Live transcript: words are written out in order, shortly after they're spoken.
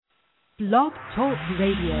Blog Talk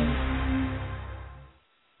Radio.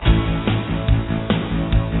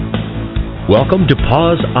 Welcome to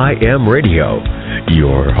Pause I Am Radio.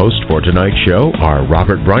 Your hosts for tonight's show are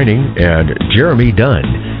Robert Brining and Jeremy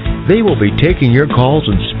Dunn. They will be taking your calls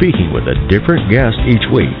and speaking with a different guest each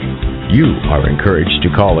week. You are encouraged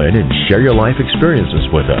to call in and share your life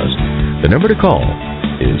experiences with us. The number to call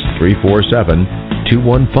is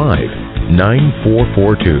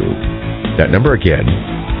 347-215-9442. That number again,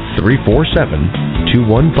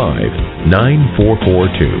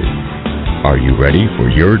 347-215-9442. Are you ready for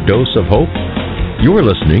your dose of hope? You're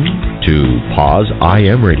listening to Pause I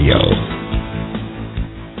Am Radio.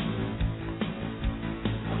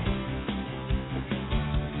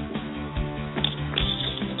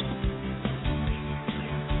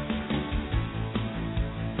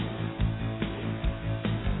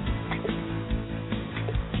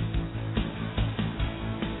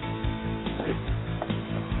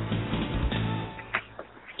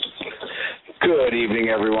 Good evening,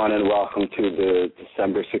 everyone, and welcome to the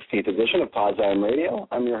December 16th edition of Pause I Am Radio.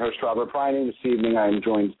 I'm your host, Robert Brining. This evening I am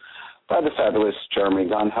joined by the fabulous Jeremy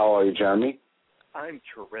Dunn. How are you, Jeremy? I'm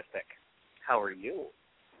terrific. How are you?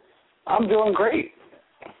 I'm doing great.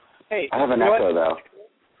 Hey, I have an echo, though.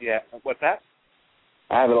 Yeah, what's that?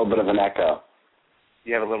 I have a little bit of an echo.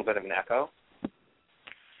 You have a little bit of an echo?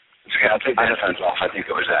 Yeah, I'll take the headphones off. I think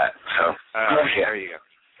it was that. So, There you go.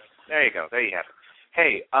 There you go. There you have it.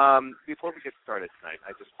 Hey, before we get started tonight,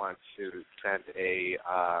 I just want to send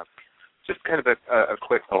just kind of a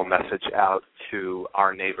quick little message out to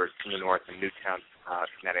our neighbors to the north in Newtown,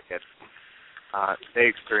 Connecticut. They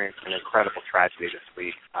experienced an incredible tragedy this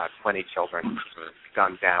week. 20 children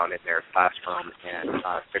gunned down in their classroom and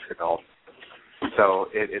 6 adults. So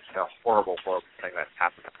it's a horrible, horrible thing that's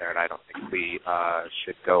happened up there, and I don't think we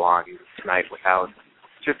should go on tonight without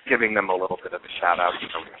just giving them a little bit of a shout-out.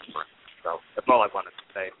 So that's all I wanted to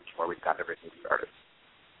say before we got everything started.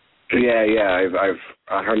 Yeah, I've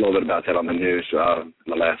heard a little bit about that on the news in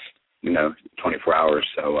the last 24 hours.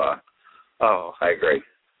 So I agree.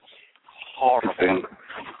 Horrible.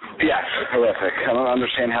 Yeah, horrific. I don't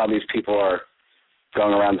understand how these people are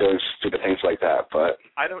going around doing stupid things like that, but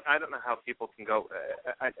I don't know how people can go.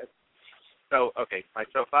 Okay, my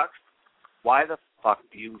soapbox. Why the fuck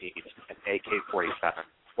do you need an AK-47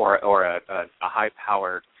 or a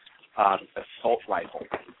high-powered assault rifle?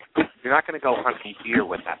 You're not going to go hunting deer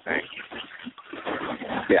with that thing.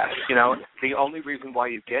 Yeah. The only reason why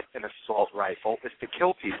you get an assault rifle is to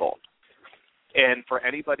kill people. And for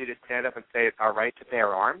anybody to stand up and say it's our right to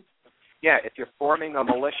bear arms, yeah, if you're forming a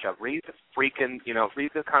militia, read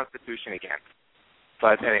the Constitution again.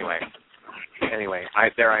 But anyway,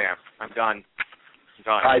 there I am. I'm done.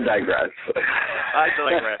 I digress.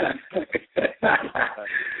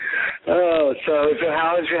 So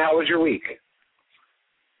how was your week?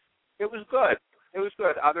 It was good.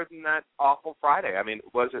 Other than that awful Friday. I mean,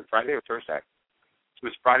 was it Friday or Thursday? It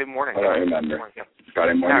was Friday morning. I don't remember. Yeah.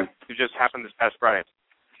 Friday morning. Yeah, it just happened this past Friday.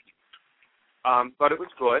 But it was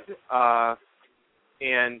good.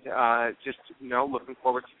 And just looking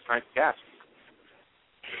forward to tonight's guest.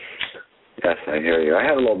 Yes, I hear you. I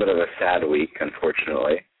had a little bit of a sad week,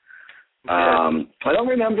 unfortunately. I don't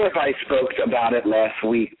remember if I spoke about it last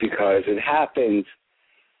week because it happened.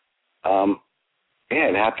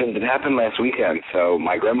 It happened last weekend. So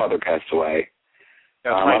my grandmother passed away.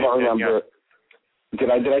 I don't remember. Yeah.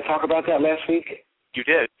 Did I talk about that last week? You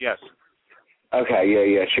did, yes. Okay,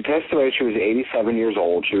 yeah. She passed away. She was 87 years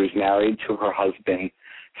old. She was married to her husband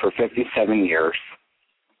for 57 years.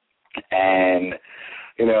 And,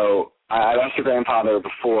 I lost a grandfather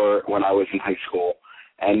before when I was in high school.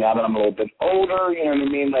 And now that I'm a little bit older, you know what I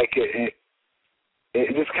mean? Like, it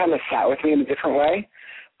just kind of sat with me in a different way.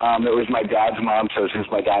 It was my dad's mom, so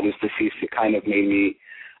since my dad is deceased, it kind of made me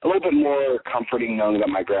a little bit more comforting knowing that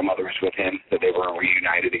my grandmother was with him, that they were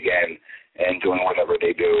reunited again and doing whatever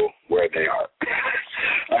they do where they are.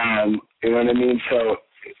 You know what I mean? So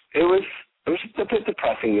it was a bit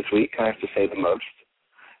depressing this week, I have to say the most.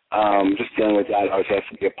 Just dealing with that, I was asked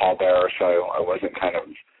to be a pallbearer, so I wasn't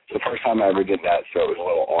it's the first time I ever did that, so it was a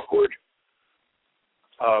little awkward.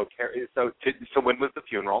 Okay, so when was the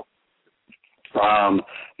funeral? The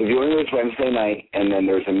viewing was Wednesday night, and then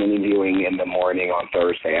there was a mini viewing in the morning on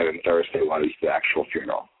Thursday, and then Thursday was the actual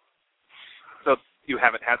funeral. So you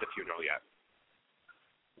haven't had the funeral yet?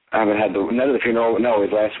 I haven't had the funeral. No,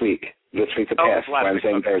 it was last week. This week that passed,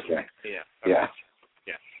 Wednesday and Thursday. Yeah. Okay.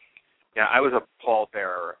 Yeah. Yeah, I was a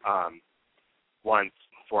pallbearer once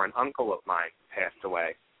for an uncle of mine who passed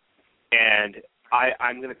away. And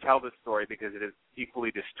I'm going to tell this story because it is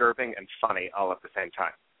equally disturbing and funny all at the same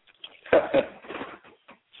time.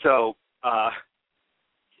 So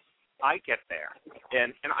I get there,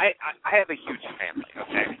 and I have a huge family,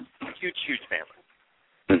 okay? Huge family.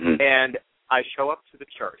 Mm-hmm. And I show up to the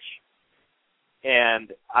church,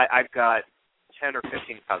 and I've got 10 or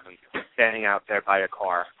 15 cousins standing out there by a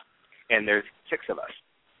car, and there's 6 of us,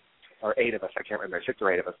 or 8 of us, I can't remember, 6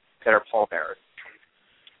 or 8 of us, that are pallbearers.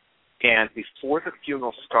 And before the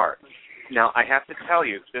funeral starts, now I have to tell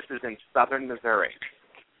you, this is in southern Missouri,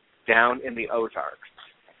 down in the Ozarks.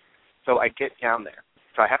 So I get down there.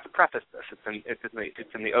 So I have to preface this. It's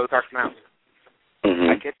in the Ozark Mountains. Mm-hmm.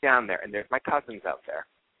 I get down there, and there's my cousins out there.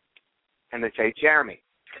 And they say, Jeremy,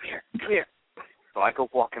 come here. So I go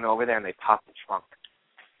walking over there, and they pop the trunk.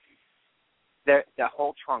 The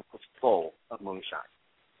whole trunk was full of moonshine,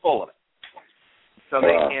 full of it. So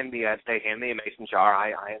they hand me a mason jar.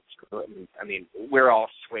 I unscrew it. And, I mean, we're all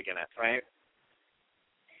swigging it, right?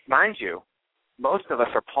 Mind you, most of us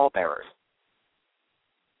are pallbearers.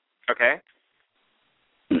 Okay?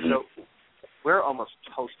 Mm-hmm. So we're almost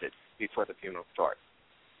toasted before the funeral starts.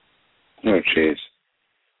 Oh, jeez.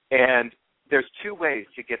 And there's 2 ways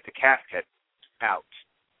to get the casket out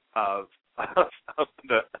of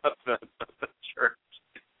the church.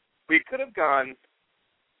 We could have gone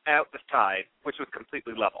out the side, which was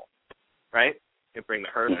completely level, right? And bring the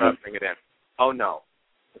hearse up, bring it in. Oh no,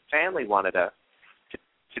 the family wanted to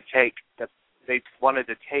take the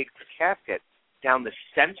casket down the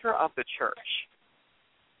center of the church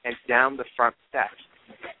and down the front steps.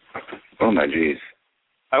 Oh my jeez.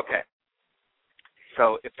 Okay.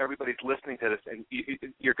 So if everybody's listening to this, and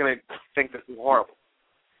you're going to think this is horrible.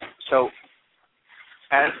 So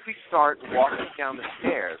as we start walking down the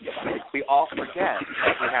stairs, we all forget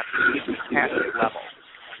that we have to keep the casket level.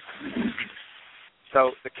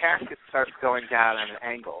 So the casket starts going down at an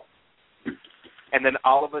angle. And then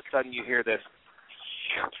all of a sudden you hear this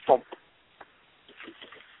thump.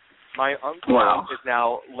 My uncle is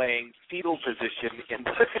now laying fetal position in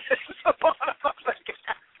the bottom of the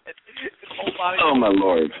casket. His whole body. Oh, my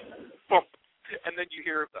Lord. Thump. And then you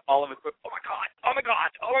hear all of us go, oh, my God, oh, my God,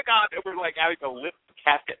 oh, my God. And we're like having to lift the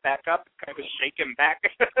casket back up, kind of shake him back.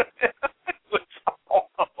 It was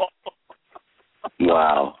horrible.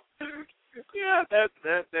 Wow. Yeah,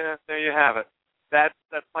 there you have it. That's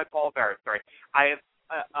my pallbearer story. I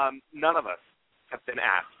have none of us have been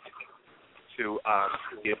asked to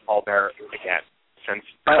be a pallbearer again since.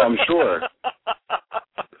 Oh, I'm sure.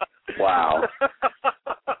 Wow.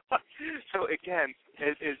 So again,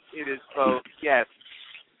 it is both yes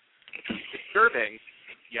disturbing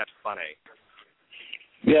yet funny.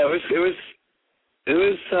 Yeah, it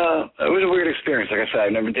was a weird experience. Like I said, I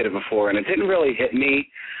never did it before, and it didn't really hit me.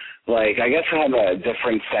 Like, I guess I have a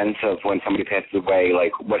different sense of when somebody passes away,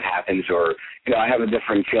 like what happens, or, you know, I have a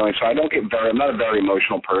different feeling. So I don't get I'm not a very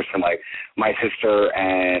emotional person. Like, my sister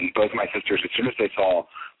and both my sisters, as soon as they saw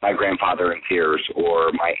my grandfather in tears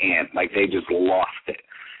or my aunt, like, they just lost it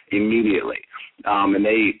immediately. And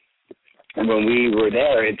when we were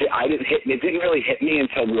there, it didn't really hit me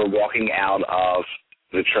until we were walking out of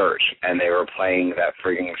the church and they were playing that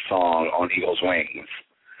frigging song On Eagle's Wings.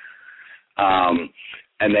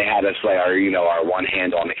 And they had us lay our one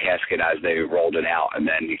hand on the casket as they rolled it out, and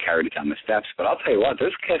then you carried it down the steps. But I'll tell you what,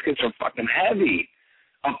 those caskets are fucking heavy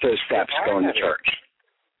up those steps going to church.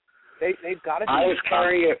 They've got to be. I was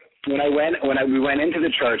carrying it when we went into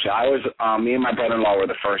the church. I was me and my brother-in-law were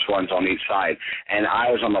the first ones on each side, and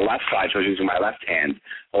I was on the left side, so I was using my left hand.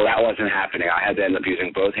 Well, that wasn't happening. I had to end up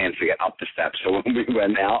using both hands to get up the steps. So when we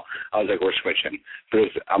went out, I was like, we're switching.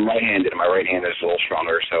 Because I'm right-handed, and my right hand is a little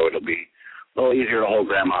stronger, so it'll be a little easier to hold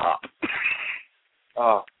Grandma up.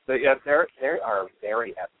 Oh, yeah, they are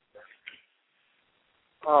very epic.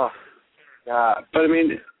 Oh, God. But I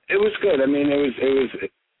mean, it was good. I mean, it was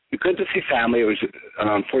good to see family. It was an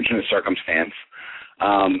unfortunate circumstance.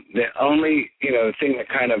 The only thing that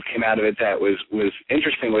kind of came out of it that was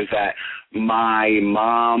interesting was that my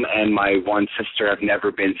mom and my one sister have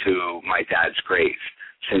never been to my dad's grave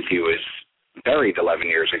since he was buried 11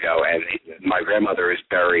 years ago, and my grandmother is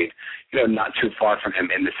buried, not too far from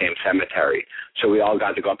him in the same cemetery. So we all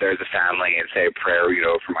got to go up there as a family and say a prayer,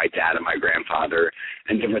 for my dad and my grandfather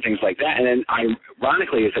and different things like that. And then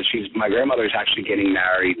ironically is that my grandmother is actually getting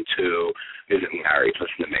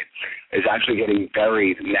is actually getting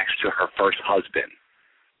buried next to her first husband,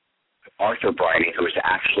 Arthur Briney, who was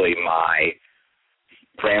actually my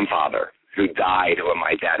grandfather, who died when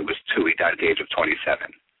my dad was 2. He died at the age of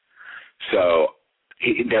 27. So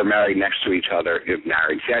they're married next to each other.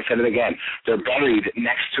 Married. See, I said it again. They're buried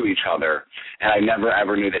next to each other, and I never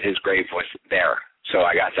ever knew that his grave was there. So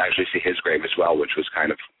I got to actually see his grave as well, which was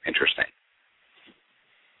kind of interesting.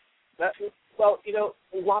 Well,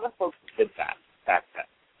 a lot of folks did that back then.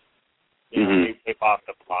 They tape off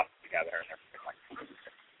the plots together and everything like that.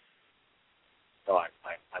 So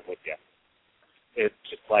I'm with you. It's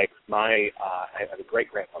just like I have a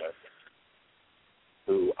great-grandmother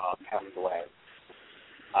who passed away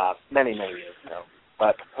many, many years ago.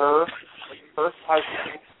 But her first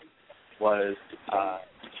husband was, I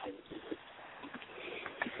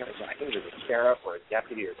think it was a sheriff or a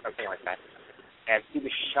deputy or something like that, and he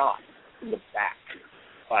was shot in the back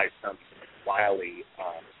by some wily.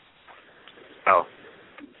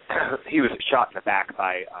 He was shot in the back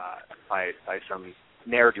by some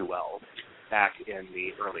ne'er-do-wells back in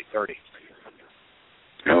the early 30s.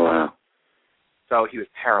 Oh, wow. So he was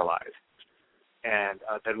paralyzed. And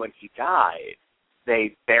then when he died,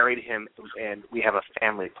 they buried him, and we have a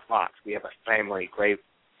family plot. We have a family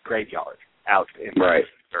graveyard out in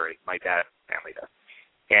Missouri. My dad's family does.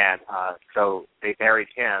 And so they buried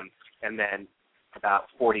him, and then about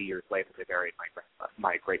 40 years later, they buried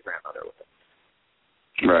my great-grandmother with him.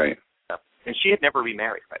 Right. So, and she had never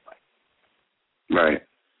remarried, by the way. Right.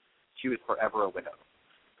 She was forever a widow.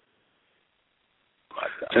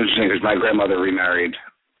 It's interesting because my grandmother remarried,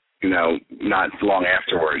 not long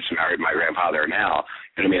afterwards, married my grandfather now.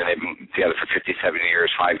 And I mean, they've been together for 57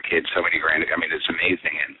 years, 5 kids, so many grand. I mean, it's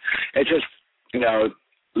amazing. And it's just,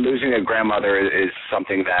 losing a grandmother is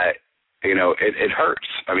something that, it hurts.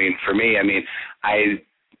 I mean, for me, I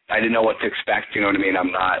didn't know what to expect, you know what I mean?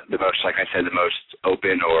 I'm not the most, like I said, the most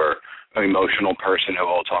open or emotional person who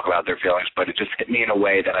will talk about their feelings, but it just hit me in a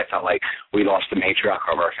way that I felt like we lost the matriarch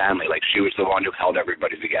of our family. Like, she was the one who held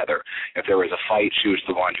everybody together. If there was a fight, she was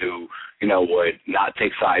the one who, would not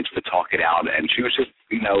take sides but talk it out. And she was just,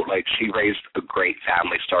 she raised a great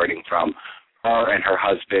family, starting from her and her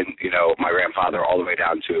husband, my grandfather, all the way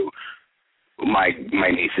down to my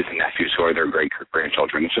nieces and nephews who are their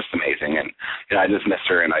great-grandchildren. It's just amazing. And, I just miss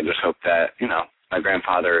her, and I just hope that, my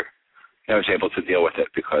grandfather was able to deal with it,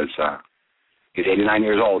 because he's 89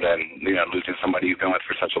 years old, and, losing somebody you've been with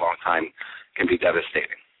for such a long time can be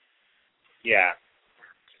devastating. Yeah.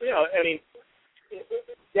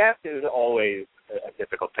 Death is always a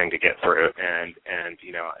difficult thing to get through, and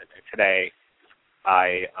today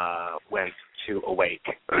I went to a wake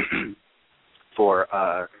for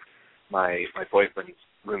my boyfriend's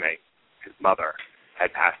roommate. His mother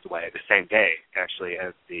had passed away the same day, actually,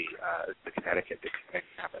 as the Connecticut thing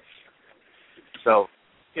happened. So,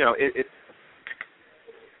 it's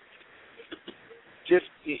just,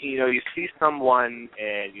 you see someone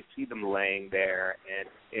and you see them laying there, and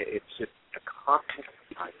it's just a constant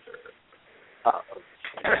reminder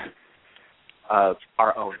of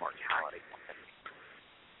our own mortality.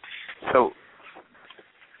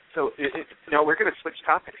 So we're going to switch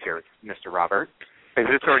topics here, Mr. Robert. Is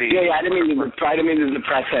this already? Yeah. I didn't mean to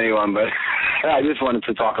depress anyone, but I just wanted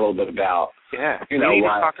to talk a little bit about. Yeah. We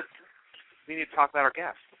need to talk about our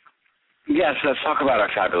guest. Yes, let's talk about our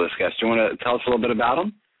fabulous guest. Do you want to tell us a little bit about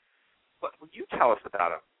him? Well, you tell us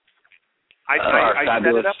about him. I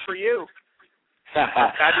set it up for you.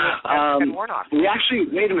 Fabulous Ken Warnock. We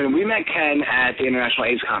actually, wait a minute, we met Ken at the International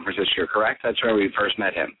AIDS Conference this year, correct? That's where we first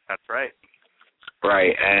met him. That's right.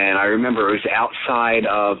 Right, and I remember it was outside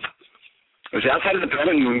of the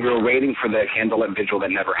building when we were waiting for the candlelit vigil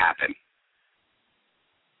that never happened.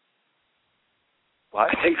 What?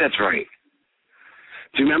 I think that's right.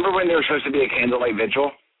 Do you remember when there was supposed to be a candlelight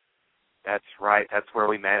vigil? That's right. That's where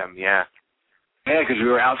we met him, yeah. Yeah, because we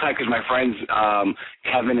were outside because my friends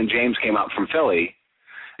Kevin and James came out from Philly.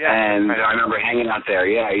 Yeah. And right. I remember hanging out there,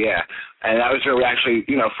 yeah. And that was where we actually,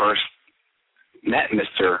 first met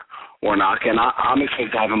Mr. Warnock, and I'm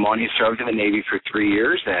excited to have him on. He served in the Navy for 3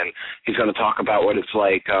 years, and he's going to talk about what it's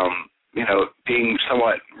like, being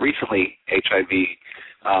somewhat recently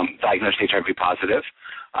diagnosed HIV positive,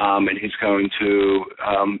 and he's going to,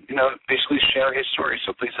 basically share his story.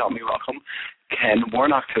 So please help me welcome Ken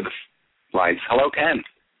Warnock to the lines. Hello, Ken.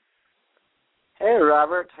 Hey,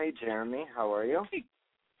 Robert. Hey, Jeremy. How are you?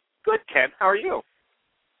 Good, Ken. How are you?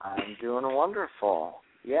 I'm doing wonderful.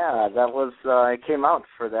 Yeah, that was, I came out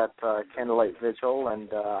for that candlelight vigil and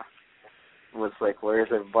was like, where's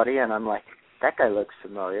everybody? And I'm like, that guy looks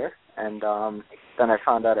familiar. And then I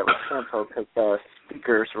found out it was canceled because the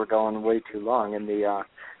speakers were going way too long in the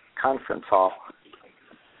conference hall.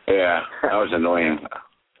 Yeah, that was annoying.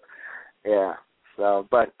 Yeah, so,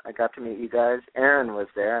 but I got to meet you guys. Aaron was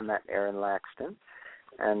there. I met Aaron Laxton.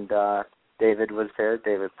 And David was there,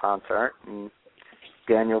 David Ponsart, and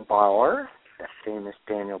Daniel Bauer. The famous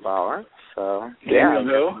Daniel Bauer. So Daniel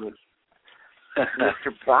who?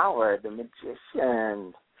 Mr. Bauer, the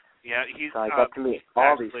magician. Yeah, he's. So I got to meet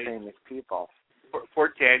all these famous people. poor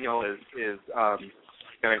Daniel is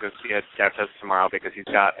going to go see a dentist tomorrow because he's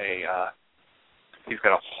got a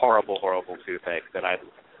horrible toothache that I've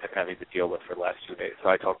been having to deal with for the last 2 days. So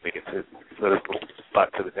I told him to get his little butt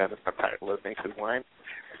to the dentist. I'm tired of listening to his whine.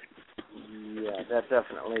 Yeah, that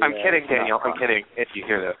definitely. I'm kidding, Daniel. I'm kidding. If you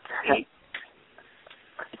hear this.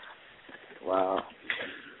 Wow.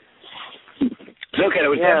 Okay, it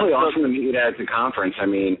was definitely awesome to meet you at the conference. I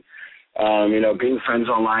mean, being friends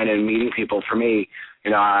online and meeting people, for me,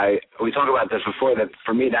 we talked about this before, that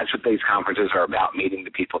for me that's what these conferences are about, meeting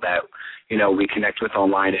the people that, we connect with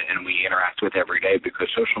online and we interact with every day, because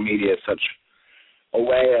social media is such a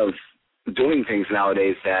way of doing things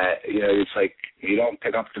nowadays that, it's like you don't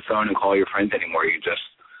pick up the phone and call your friends anymore. You just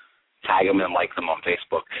tag them and like them on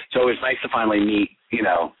Facebook. So it's nice to finally meet,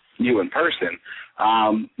 you in person.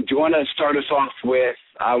 Do you want to start us off with,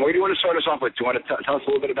 where do you want to start us off with? Do you want to tell us a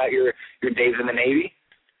little bit about your days in the Navy?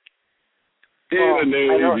 Well, in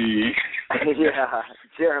the Navy. Yeah,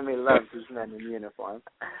 Jeremy loves his men in uniform.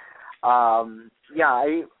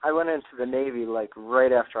 I went into the Navy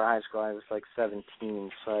right after high school. I was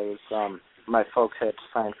 17, so I was my folks had to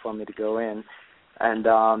sign for me to go in, and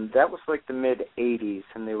that was the mid '80s,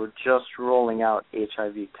 and they were just rolling out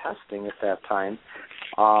HIV testing at that time.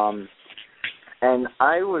 And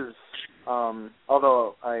I was,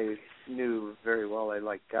 although I knew very well I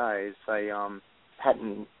liked guys, I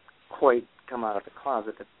hadn't quite come out of the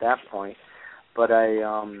closet at that point, but I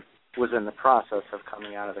was in the process of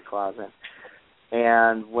coming out of the closet.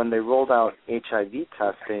 And when they rolled out HIV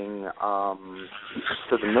testing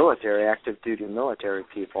to the military, active duty military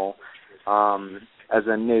people, as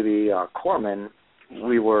a Navy corpsman,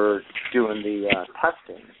 we were doing the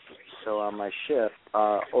testing. So on my shift,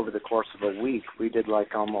 over the course of a week, we did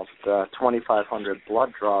almost 2,500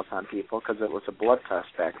 blood draws on people, because it was a blood test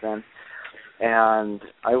back then. And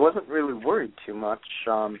I wasn't really worried too much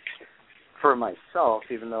for myself,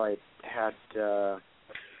 even though I had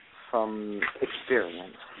some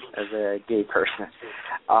experience as a gay person.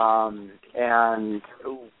 And,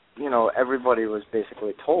 everybody was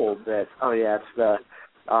basically told that, it's the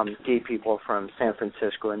gay people from San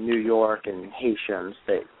Francisco and New York and Haitians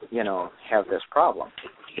that, have this problem.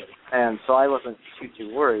 And so I wasn't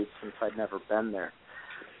too worried, since I'd never been there.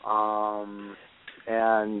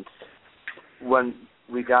 And when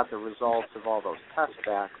we got the results of all those tests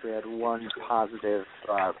back, we had one positive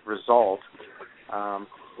result.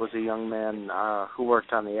 Was a young man who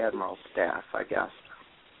worked on the Admiral's staff, I guess.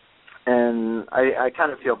 And I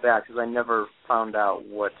kind of feel bad, because I never found out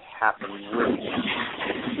what happened with him.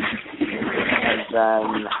 And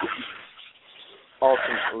then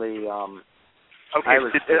ultimately, okay.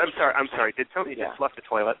 I'm sorry. Did Tony just left the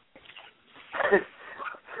toilet?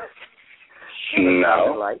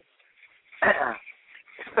 No.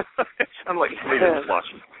 I'm maybe just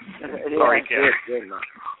watching. Sorry,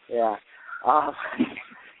 yeah.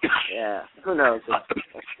 Yeah. Who knows?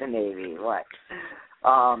 It's the Navy. What?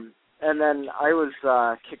 And then I was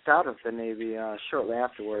kicked out of the Navy shortly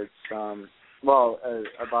afterwards.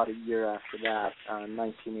 About a year after that,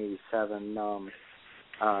 1987,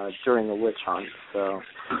 during a witch hunt. So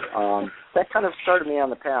that kind of started me on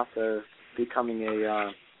the path of becoming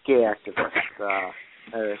a gay activist,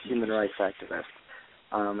 a human rights activist.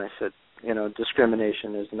 I said,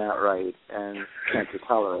 discrimination is not right and can't be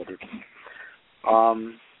tolerated.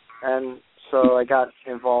 And so I got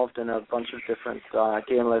involved in a bunch of different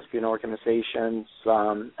gay and lesbian organizations.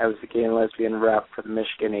 I was the gay and lesbian rep for the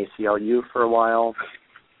Michigan ACLU for a while.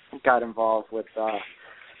 Got involved with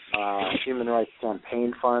Human Rights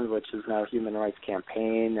Campaign Fund, which is now Human Rights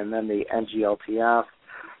Campaign, and then the NGLTF.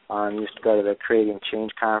 Used to go to the Creating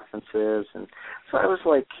Change conferences, and so I was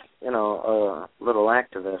a little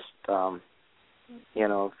activist,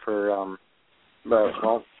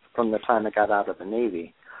 from the time I got out of the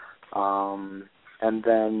Navy. And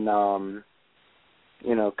then,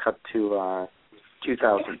 cut to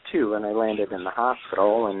 2002, and I landed in the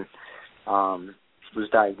hospital and was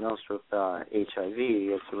diagnosed with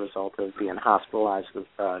HIV as a result of being hospitalized with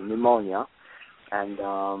pneumonia. And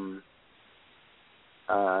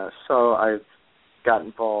so I've got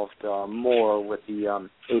involved more with the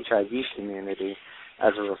HIV community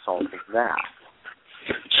as a result of that.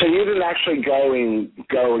 So you didn't actually go and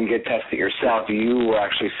get tested yourself. You were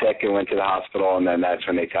actually sick and went to the hospital, and then that's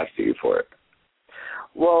when they tested you for it.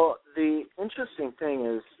 Well, the interesting thing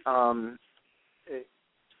is,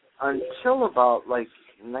 until about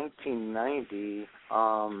 1990,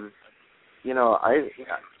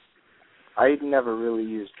 I'd never really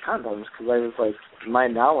used condoms, because I was my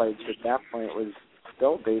knowledge at that point was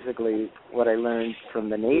still basically what I learned from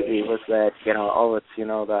the Navy was that it's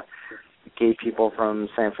the gay people from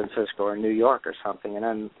San Francisco or New York or something, and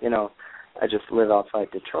I'm, I just live outside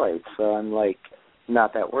Detroit, so I'm like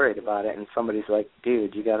not that worried about it. And somebody's like,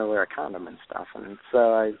 dude, you got to wear a condom and stuff. And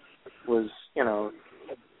so I was,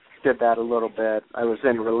 did that a little bit. I was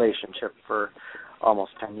in a relationship for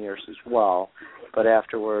almost 10 years as well, but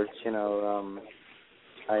afterwards,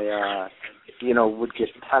 I would get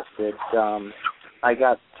tested. I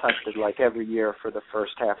got tested like every year for the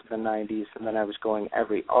first half of the 90s, and then I was going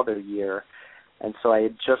every other year. And so I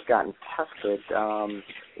had just gotten tested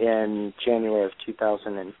in January of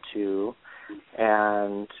 2002,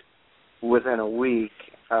 and within a week,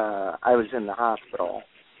 I was in the hospital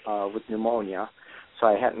with pneumonia, so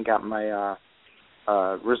I hadn't gotten my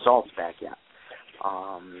results back yet.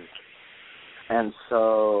 And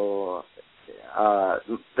so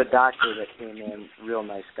the doctor that came in, real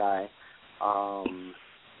nice guy,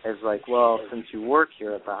 is like, well, since you work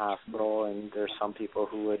here at the hospital and there's some people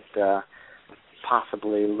who would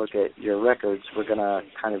possibly look at your records, we're going to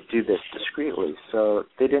kind of do this discreetly. So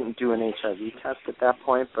they didn't do an HIV test at that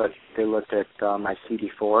point, but they looked at my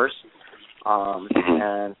CD4s,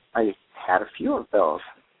 and I had a few of those,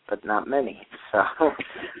 but not many. So, so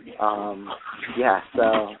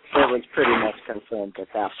it was pretty much confirmed at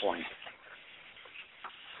that point.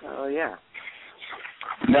 So, yeah.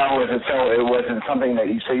 No, so it wasn't something that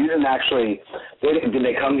so you didn't actually, did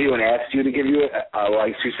they come to you and ask you to give you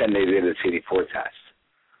like you said they did a CD4 test?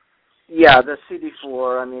 Yeah, the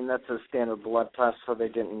CD4, I mean, that's a standard blood test, so they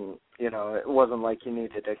didn't, it wasn't like you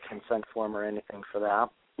needed a consent form or anything for that.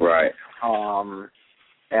 Right.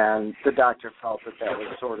 And the doctor felt that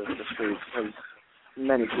was sort of discreet because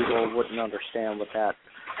many people wouldn't understand what that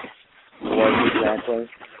was exactly.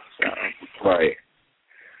 So. Right.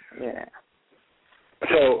 Yeah.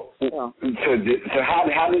 So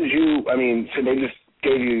how did you? I mean, so they just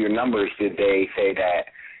gave you your numbers. Did they say that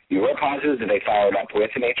you were positive? Did they follow it up with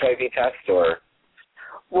an HIV test, or?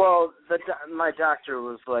 Well, my doctor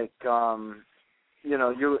was like,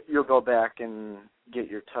 you'll go back and get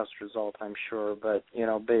your test result, I'm sure, but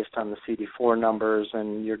based on the CD4 numbers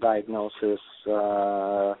and your diagnosis,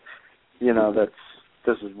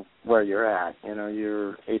 this is where you're at.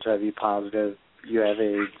 You're HIV positive, you have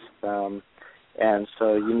AIDS. And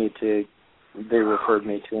so they referred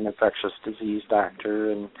me to an infectious disease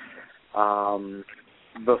doctor, and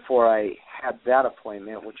before I had that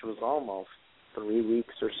appointment, which was almost 3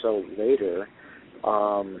 weeks or so later,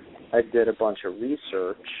 I did a bunch of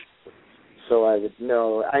research so I would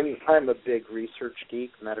know. I'm a big research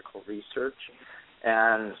geek, medical research,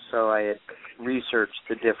 and so I had researched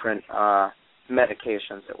the different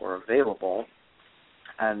medications that were available,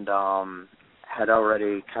 and had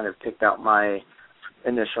already kind of picked out my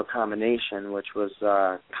initial combination, which was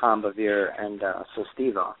Combivir and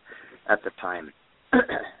Sostiva at the time.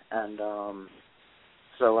 And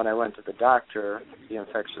so when I went to the doctor, the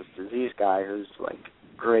infectious disease guy, who's like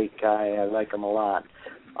a great guy, I like him a lot,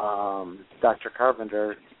 Dr.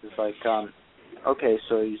 Carpenter is like, okay,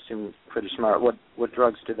 so you seem pretty smart. What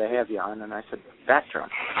drugs do they have you on? And I said, Bactrim.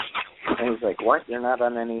 And he's like, what? You're not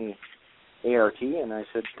on any ART? And I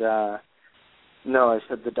said, no. I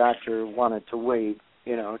said the doctor wanted to wait,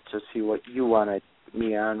 to see what you wanted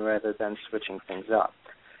me on rather than switching things up.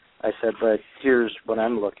 I said, but here's what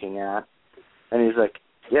I'm looking at. And he's like,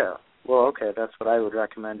 yeah, well, okay, that's what I would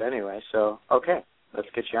recommend anyway. So, okay, let's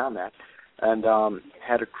get you on that. And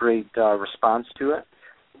had a great response to it.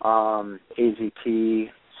 AZT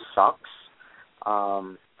sucks.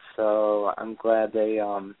 So I'm glad they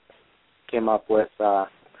came up with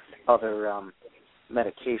other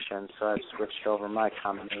medications, so I've switched over my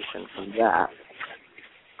combination from that.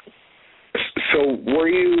 So were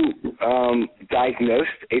you diagnosed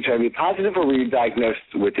HIV positive, or were you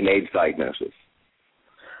diagnosed with an AIDS diagnosis?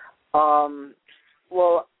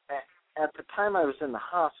 Well, at the time I was in the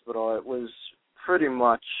hospital, it was pretty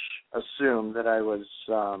much assumed that I was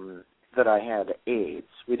that I had AIDS.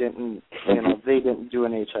 We didn't, they didn't do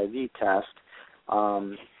an HIV test.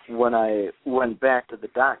 When I went back to the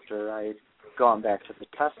doctor, I had gone back to the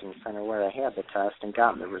testing center where I had the test and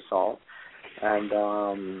gotten the result,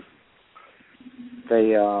 and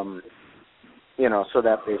they, so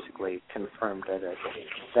that basically confirmed it at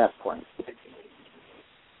that point.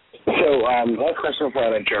 So, last question before I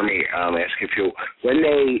let Jeremy ask you, when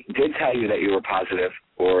they did tell you that you were positive,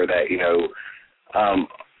 or that,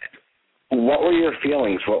 what were your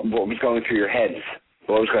feelings? What was going through your heads?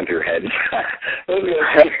 What was going through your head? What was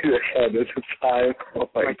going through your head at the time? Oh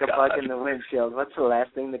my like God. a bug in the windshield. What's the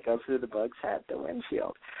last thing that goes through the bug's head? The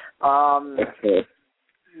windshield.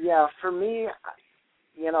 Yeah, for me,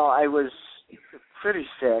 I was pretty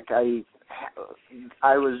sick. I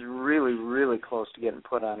I was really, really close to getting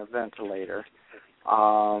put on a ventilator.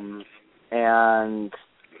 And,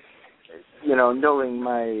 you know, knowing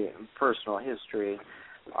my personal history,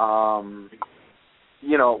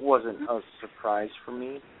 you know, it wasn't a surprise for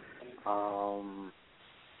me.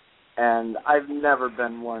 And I've never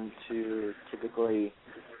been one to typically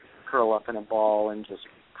curl up in a ball and just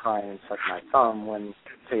cry and suck my thumb when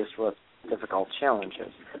faced with difficult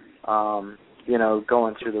challenges. You know,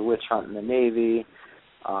 going through the witch hunt in the Navy,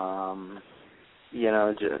 you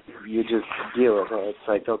know, you just deal with it. It's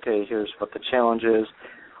like, okay, here's what the challenge is.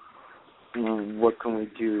 What can we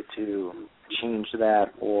do to change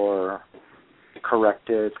that or correct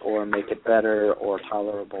it or make it better or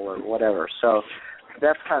tolerable or whatever. So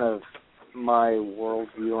that's kind of my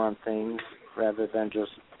worldview on things rather than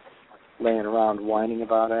just laying around whining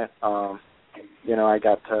about it. You know, I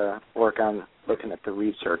got to work on looking at the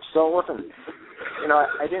research. So it wasn't, you know,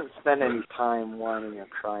 I didn't spend any time whining or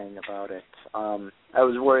crying about it. I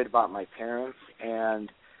was worried about my parents,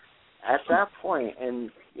 and at that point,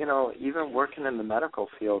 and, you know, even working in the medical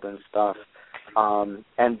field and stuff,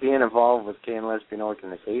 and being involved with gay and lesbian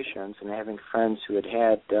organizations and having friends who had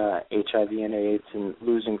had HIV and AIDS and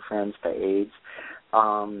losing friends to AIDS,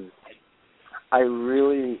 I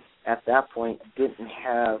really, at that point, didn't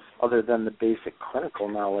have, other than the basic clinical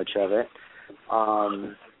knowledge of it,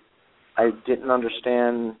 I didn't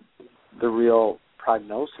understand the real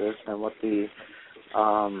prognosis and what the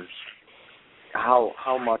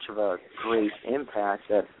how much of a great impact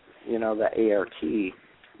that, you know, the ART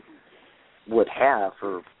would have.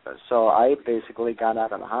 So I basically got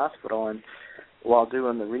out of the hospital, and while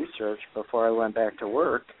doing the research before I went back to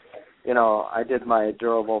work, you know, I did my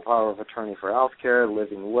durable power of attorney for healthcare,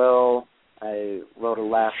 living will. I wrote a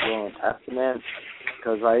last will and testament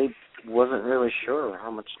because I wasn't really sure how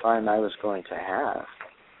much time I was going to have.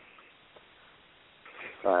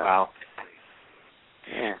 But, wow.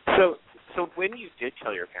 Yeah. So when you did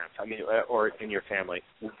tell your parents, I mean, or in your family,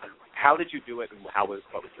 how did you do it, and what was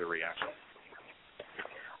their reaction?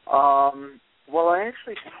 Well, I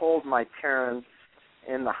actually told my parents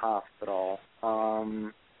in the hospital,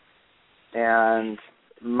 and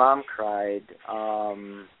Mom cried.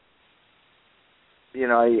 You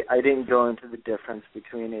know, I didn't go into the difference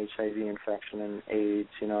between HIV infection and AIDS.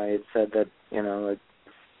 You know, I had said that,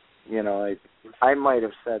 I might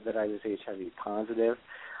have said that I was HIV positive,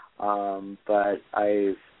 but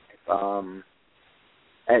I,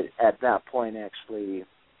 at that point, actually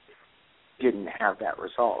didn't have that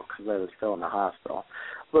result because I was still in the hospital.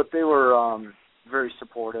 But they were very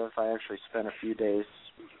supportive. I actually spent a few days,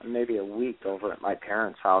 maybe a week, over at my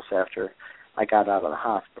parents' house after I got out of the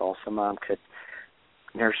hospital so Mom could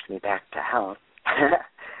nurse me back to health.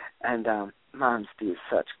 And moms do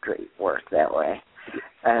such great work that way.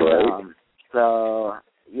 And so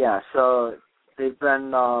they've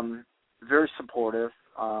been very supportive.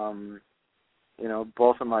 You know,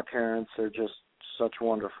 both of my parents are just such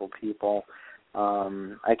wonderful people.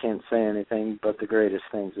 I can't say anything but the greatest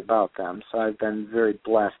things about them. So I've been very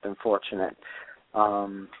blessed and fortunate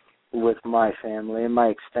with my family and my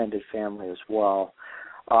extended family as well.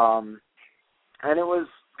 And it was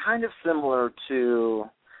kind of similar to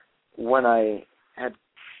when I had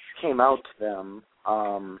came out to them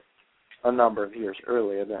a number of years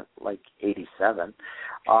earlier, than like 87,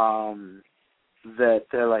 that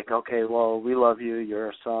they're like, okay, well, we love you. You're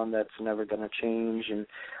a son that's never going to change, and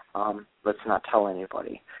let's not tell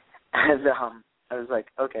anybody. And I was like,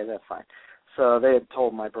 okay, that's fine. So they had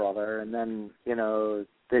told my brother, and then, you know,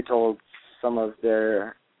 they told some of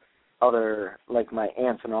their other, like my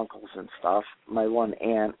aunts and uncles and stuff. My one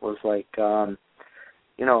aunt was like,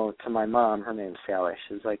 you know, to my mom, her name's Sally.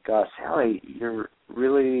 She's like, Sally, you're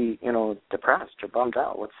really, you know, depressed. You're bummed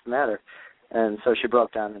out. What's the matter? And so she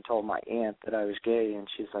broke down and told my aunt that I was gay, and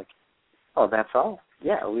she's like, oh, that's all?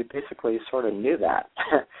 Yeah, we basically sort of knew that.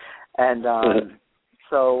 And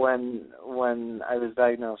so when I was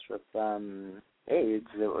diagnosed with AIDS,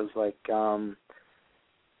 it was like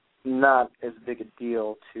not as big a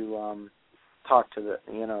deal to talk to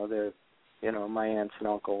my aunts and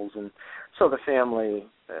uncles, and so the family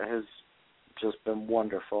has just been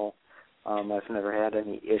wonderful. I've never had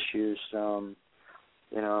any issues,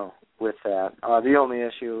 with that. The only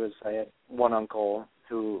issue is I had one uncle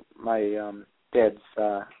who my dad's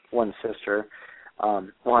one sister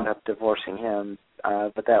wound up divorcing him,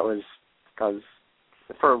 but that was because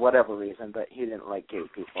for whatever reason, but he didn't like gay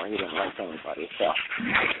people. He didn't like anybody. So,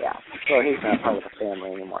 yeah. So he's not part of the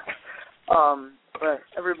family anymore. But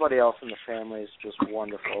everybody else in the family is just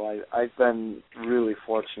wonderful. I've been really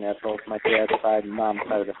fortunate. Both my dad's side and mom's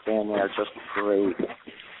side of the family are just great.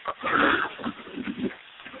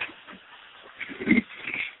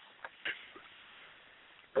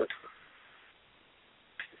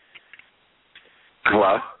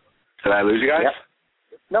 Hello? Did I lose you guys? Yep.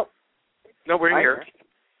 Nope. No, we're here. Here.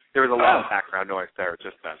 There was a lot of background noise there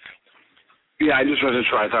just then. Yeah, I just wasn't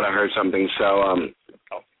sure. I thought I heard something. So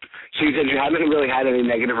you said you haven't really had any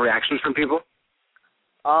negative reactions from people?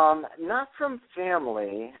 Not from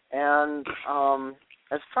family, and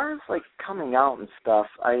as far as like coming out and stuff,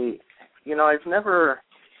 I've never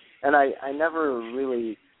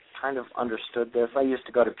really kind of understood this. I used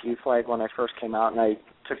to go to PFLAG when I first came out, and I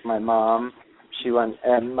took my mom. She went,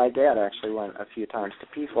 and my dad actually went a few times to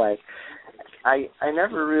PFLAG. I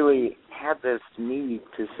never really had this need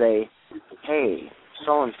to say, hey,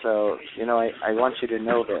 so-and-so, I want you to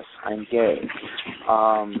know this. I'm gay.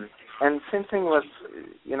 And same thing with,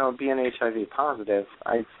 being HIV positive.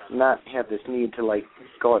 I've not had this need to, like,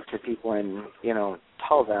 go up to people and,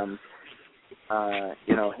 tell them,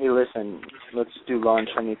 hey, listen, let's do lunch.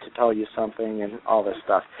 I need to tell you something and all this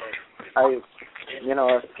stuff. If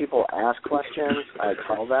people ask questions, I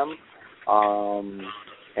tell them.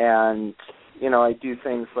 And, I do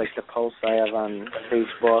things like the posts I have on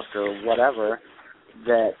Facebook or whatever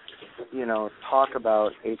that, talk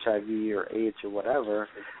about HIV or AIDS or whatever.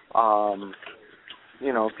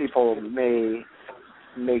 People may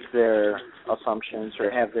make their assumptions or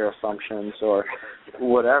have their assumptions or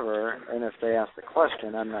whatever, and if they ask the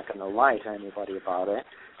question, I'm not going to lie to anybody about it.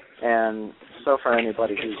 And so for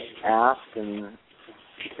anybody who's asked and,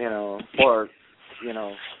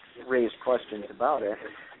 raised questions about it,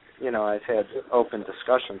 I've had open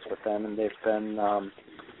discussions with them, and they've been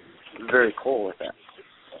very cool with it.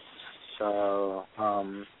 So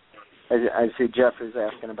I see Jeff is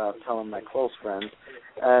asking about telling my close friends.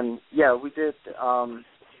 And, yeah, we did. I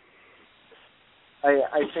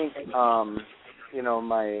think, my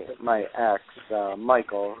ex,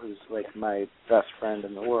 Michael, who's, like, my best friend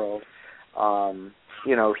in the world,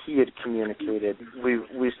 he had communicated.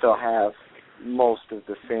 We still have most of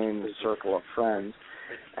the same circle of friends.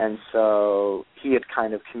 And so he had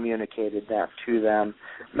kind of communicated that to them.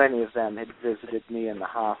 Many of them had visited me in the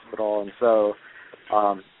hospital, and so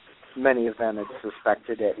many of them had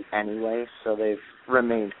suspected it anyway, so they've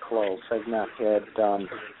remained close. I've not had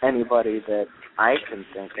anybody that I can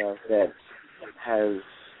think of that has,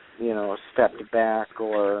 stepped back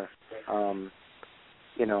or,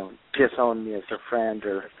 disowned me as a friend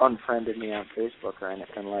or unfriended me on Facebook or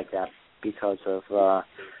anything like that because of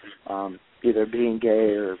either being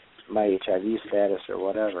gay or my HIV status or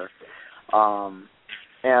whatever.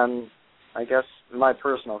 And I guess my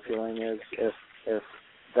personal feeling is if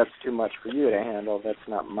that's too much for you to handle, that's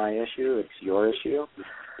not my issue, it's your issue.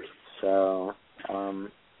 So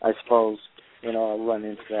I suppose, I'll run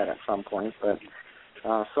into that at some point, but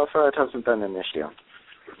so far it hasn't been an issue.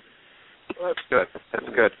 Well, that's good. That's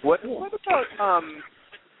good. What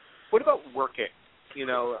about working?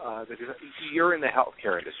 You're in the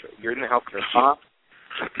healthcare industry. You're in the healthcare industry.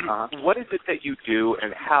 What is it that you do,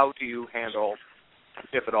 and how do you handle,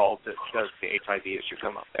 if at all, does the HIV issue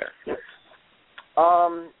come up there?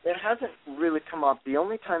 It hasn't really come up. The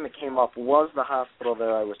only time it came up was the hospital that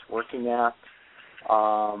I was working at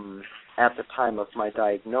the time of my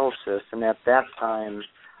diagnosis, and at that time,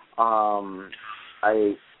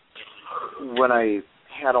 when I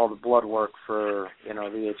had all the blood work for,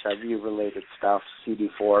 the HIV-related stuff,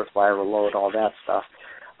 CD4, viral load, all that stuff,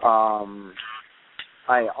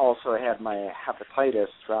 I also had my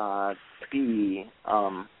hepatitis B.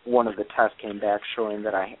 One of the tests came back showing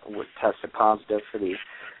that I was tested positive for the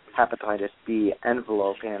hepatitis B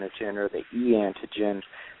envelope antigen or the E-antigen,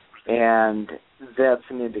 and that's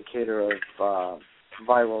an indicator of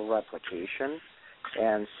viral replication.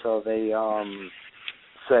 And so they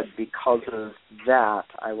said because of that,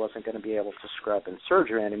 I wasn't going to be able to scrub in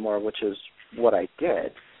surgery anymore, which is what I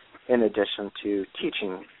did, in addition to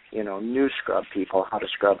teaching, new scrub people how to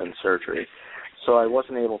scrub in surgery. So I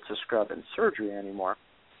wasn't able to scrub in surgery anymore.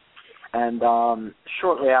 And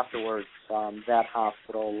shortly afterwards, that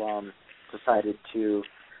hospital decided to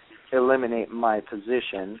eliminate my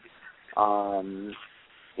position,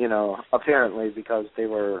 apparently because they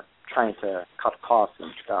were trying to cut costs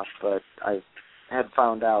and stuff, but I had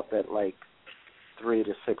found out that 3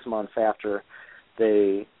 to 6 months after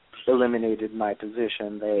they eliminated my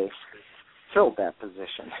position, they filled that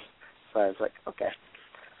position. So I was like, okay.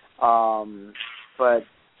 But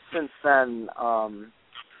since then, I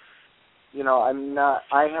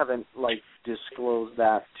haven't disclosed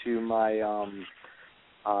that to my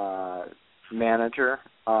manager.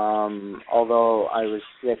 Although I was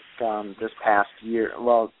sick this past year,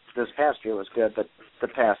 this past year was good, but the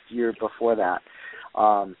past year before that,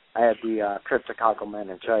 I had the cryptococcal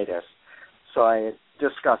meningitis. So I had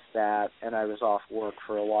discussed that, and I was off work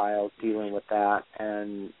for a while dealing with that.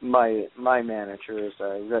 And my manager is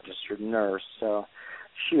a registered nurse, so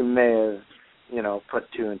she may have, put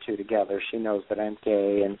two and two together. She knows that I'm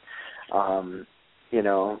gay, and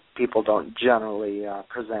people don't generally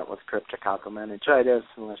present with cryptococcal meningitis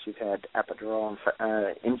unless you've had epidural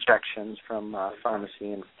injections from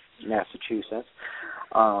pharmacy in Massachusetts.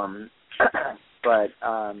 But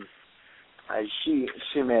she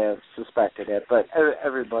may have suspected it, but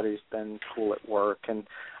everybody's been cool at work, and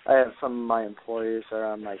I have some of my employees are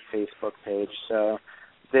on my Facebook page, so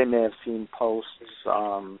they may have seen posts,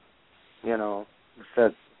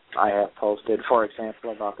 that I have posted, for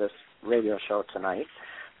example, about this radio show tonight.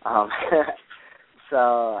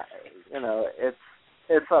 So,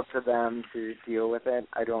 it's up to them to deal with it.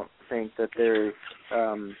 I don't think that there's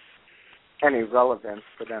any relevance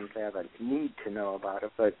for them to have a need to know about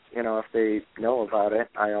it, but, if they know about it,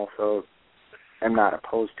 I also am not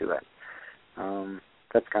opposed to it.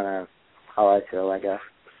 That's kind of how I feel, I guess.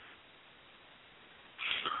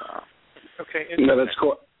 Okay. No, that's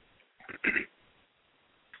cool.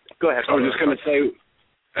 Go ahead. I was just going to say,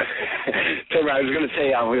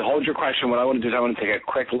 we hold your question. What I want to do is I want to take a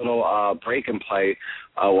quick little break and play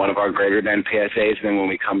one of our greater than PSAs, and then when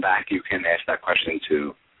we come back, you can ask that question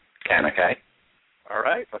to Ken, okay? All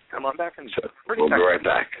right. Let's come on back. We'll be right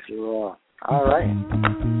back. Sure. All right.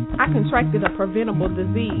 I contracted a preventable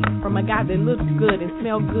disease from a guy that looked good and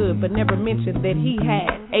smelled good but never mentioned that he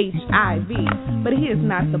had HIV. But he is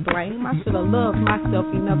not to blame. I should have loved myself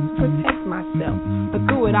enough to protect myself. But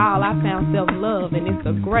through it all, I found self-love, and it's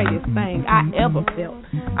the greatest thing I ever felt.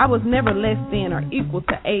 I was never less than or equal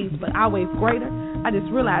to AIDS, but always greater. I just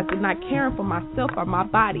realized that not caring for myself or my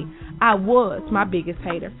body, I was my biggest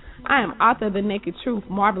hater. I am author of The Naked Truth,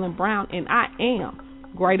 Marvelyn Brown, and I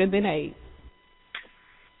am greater than AIDS.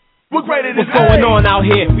 What's going on out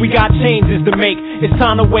here? We got changes to make. It's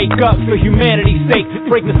time to wake up for humanity's sake.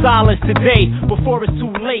 Break the silence today before it's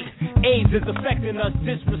too late. AIDS is affecting us,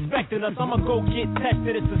 disrespecting us. I'ma go get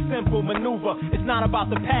tested. It's a simple maneuver. It's not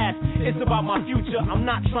about the past. It's about my future. I'm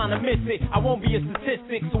not trying to miss it. I won't be a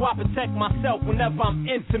statistic, so I protect myself whenever I'm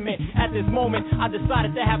intimate. At this moment, I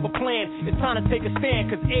decided to have a plan. It's time to take a stand,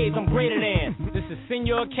 cause AIDS I'm greater than. This is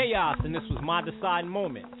Senor Chaos, and this was my deciding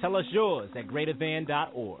moment. Tell us yours at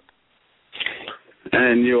greaterthan.org.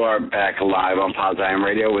 And you are back live on Pause I Am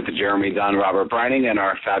Radio with Jeremy Dunn, Robert Brining, and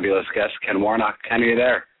our fabulous guest, Ken Warnock. Ken, are you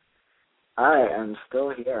there? I am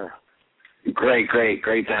still here. Great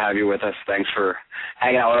to have you with us. Thanks for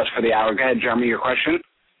hanging out with us for the hour. Go ahead, Jeremy, your question?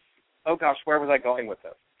 Oh, gosh, where was I going with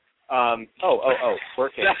this? Working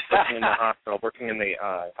in the hospital, working in the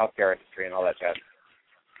healthcare industry and all that jazz.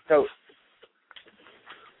 So,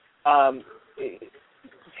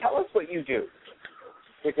 tell us what you do.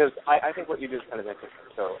 Because I think what you do is kind of interesting.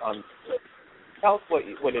 So tell us what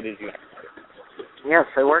it is you do. Yes,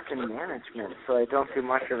 I work in management, so I don't do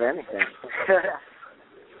much of anything.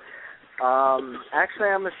 Actually,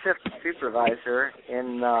 I'm a shift supervisor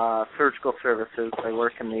in surgical services. I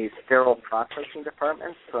work in the Sterile Processing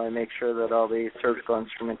Department, so I make sure that all the surgical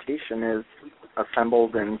instrumentation is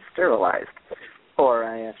assembled and sterilized. Or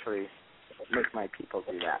I actually make my people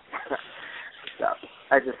do that. So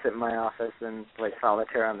I just sit in my office and play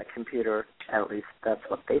solitaire on the computer. At least that's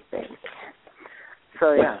what they think.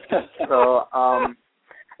 So, yeah. So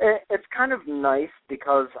it's kind of nice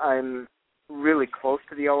because I'm really close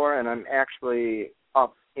to the OR, and I'm actually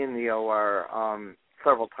up in the OR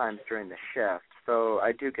several times during the shift. So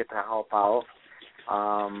I do get to help out.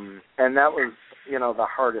 And that was, the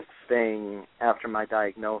hardest thing after my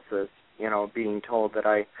diagnosis, being told that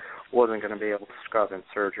I wasn't going to be able to scrub in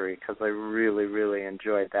surgery, because I really, really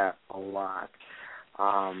enjoyed that a lot.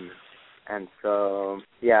 And so,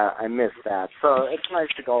 yeah, I miss that. So it's nice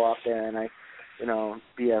to go up there and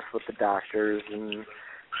BS with the doctors and,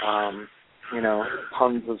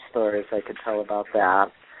 tons of stories I could tell about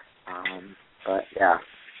that. But, yeah.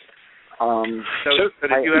 So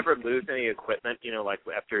did you ever lose any equipment, like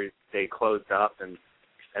after they closed up and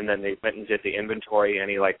then they went and did the inventory,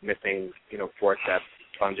 any missing, forceps,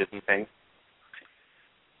 sponges and things?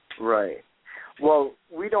 Right. Well,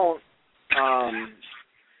 we don't.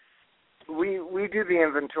 We do the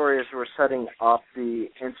inventory as we're setting up the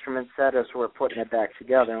instrument set, as we're putting it back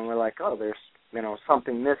together, and we're like, oh, there's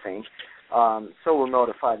something missing. So we'll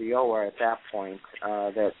notify the OR at that point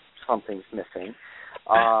that something's missing.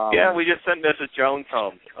 Yeah, we just sent Mrs. Jones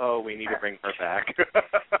home. Oh, we need to bring her back.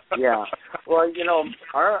 Yeah. Well,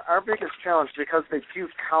 our biggest challenge, because they do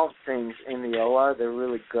count things in the OR, they're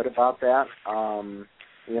really good about that.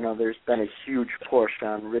 There's been a huge push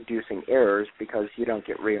on reducing errors because you don't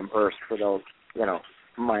get reimbursed for those,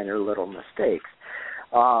 minor little mistakes.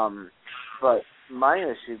 But my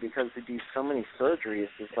issue, because they do so many surgeries,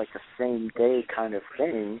 is like a same-day kind of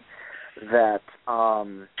thing that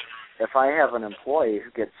if I have an employee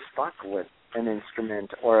who gets stuck with an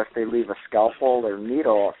instrument, or if they leave a scalpel or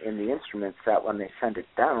needle in the instrument set when they send it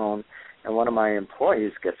down, and one of my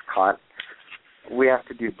employees gets caught, we have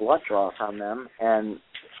to do blood draws on them, and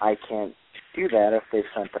I can't do that if they've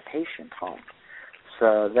sent the patient home.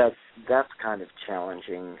 So that's kind of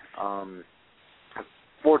challenging.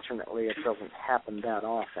 Fortunately, it doesn't happen that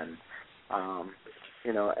often.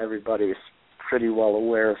 Everybody's pretty well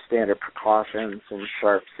aware of standard precautions and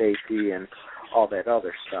sharp safety and all that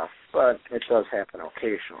other stuff, but it does happen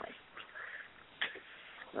occasionally.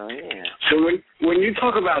 Oh, yeah. So when you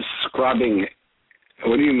talk about scrubbing,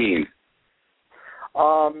 what do you mean?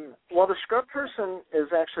 Well, the scrub person is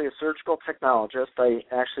actually a surgical technologist. I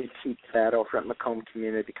actually teach that over at Macomb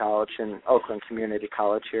Community College and Oakland Community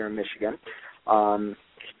College here in Michigan.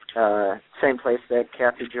 Same place that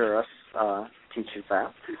Kathy Juris teaches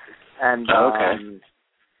at. And okay.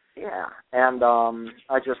 Yeah, and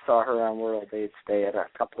I just saw her on World AIDS Day at a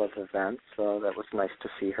couple of events, so that was nice to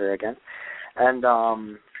see her again. And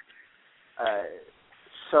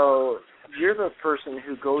so you're the person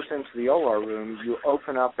who goes into the OR room, you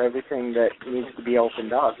open up everything that needs to be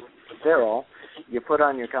opened up, sterile, you put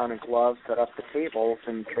on your gown and gloves, set up the tables,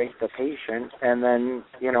 and drape the patient, and then,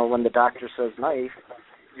 when the doctor says knife,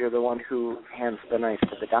 you're the one who hands the knife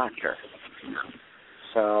to the doctor.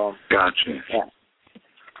 So, gotcha. Yeah.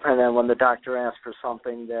 And then when the doctor asks for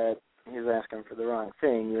something that he's asking for the wrong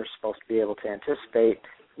thing, you're supposed to be able to anticipate,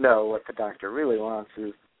 no, what the doctor really wants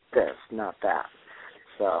is this, not that.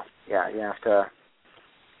 So, yeah, you have to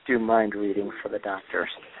do mind reading for the doctors.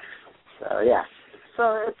 So, yeah.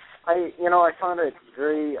 So I found it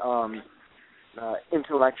very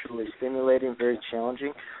intellectually stimulating, very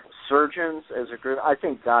challenging. Surgeons as a group, I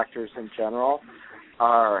think doctors in general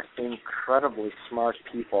are incredibly smart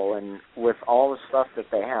people, and with all the stuff that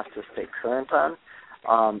they have to stay current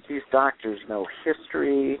on, these doctors know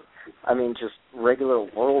history, just regular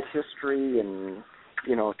world history and,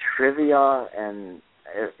 trivia, and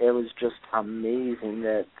it was just amazing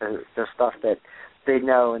that the stuff that they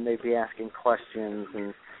know, and they'd be asking questions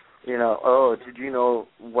and, did you know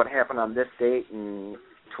what happened on this date in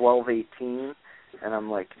 1218? And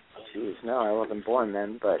I'm like, geez, no, I wasn't born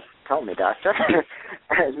then, but tell me, doctor.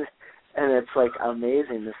 and it's like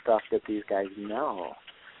amazing the stuff that these guys know.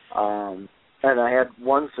 And I had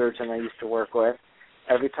one surgeon I used to work with.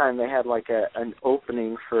 Every time they had like an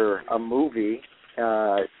opening for a movie,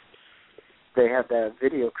 they had the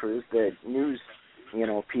video crews, the news,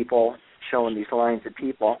 people showing these lines of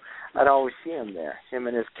people. I'd always see him there. Him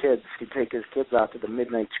and his kids. He'd take his kids out to the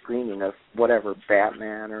midnight screening of whatever,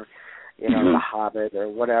 Batman or The Hobbit or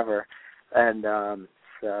whatever. And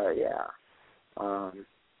so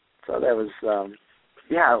that was,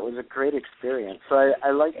 it was a great experience. So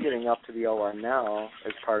I like getting up to the OR now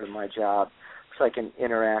as part of my job so I can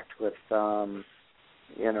interact with,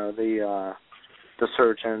 the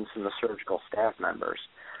surgeons and the surgical staff members.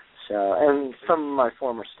 So, and some of my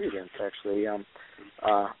former students actually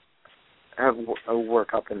have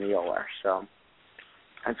work up in the OR. So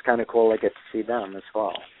it's kind of cool. I get to see them as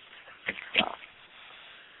well.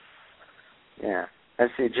 Yeah. I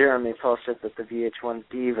see Jeremy posted that the VH1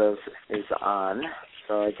 Divas is on,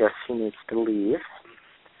 so I guess he needs to leave.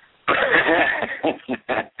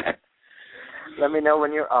 Let me know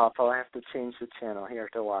when you're up. I'll have to change the channel here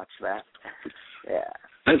to watch that. Yeah.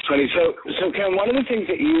 That's funny. So Ken, one of the things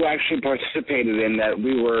that you actually participated in that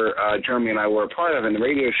we were, Jeremy and I were a part of in the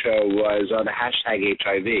radio show was the hashtag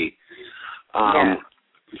HIV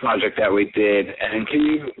project that we did. And can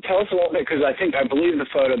you tell us a little bit, because I believe the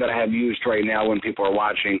photo that I have used right now when people are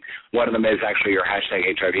watching, one of them is actually your hashtag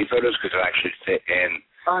HIV photos because it actually fit in.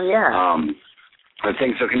 Oh, yeah. I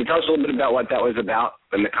think so. Can you tell us a little bit about what that was about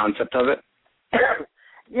and the concept of it?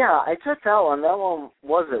 Yeah, I took that one. That one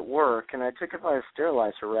was at work, and I took it by a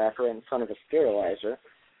sterilizer rack right in front of a sterilizer,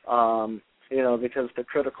 because the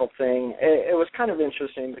critical thing, it was kind of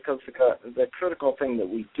interesting because the critical thing that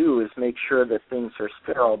we do is make sure that things are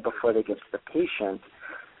sterile before they get to the patient.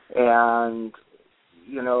 And,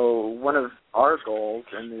 one of our goals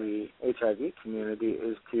in the HIV community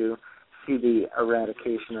is to see the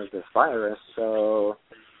eradication of this virus so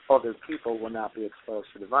other people will not be exposed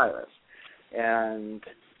to the virus. And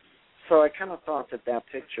so I kind of thought that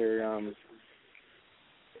picture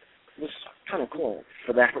was kind of cool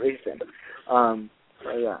for that reason. So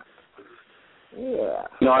yeah.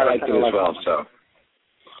 No, I liked it as well. So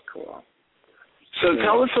cool. So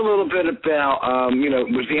tell us a little bit about,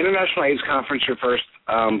 was the International AIDS Conference your first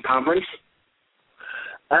conference?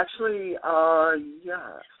 Actually,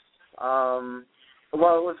 yes.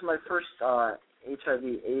 Well, it was my first HIV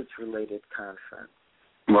AIDS related conference.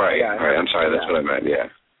 Right, yeah, right. I'm sorry, that's what I meant. Yeah.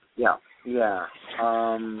 Yeah.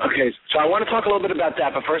 Okay, so I want to talk a little bit about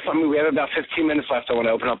that, but first, we have about 15 minutes left. I want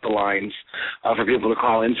to open up the lines for people to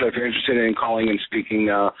call in. So if you're interested in calling and speaking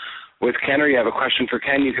with Ken, or you have a question for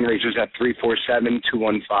Ken, you can reach us at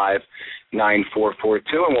 347-215-9442,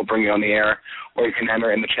 and we'll bring you on the air, or you can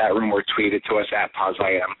enter in the chat room or tweet it to us at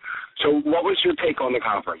PAUSEIM. So what was your take on the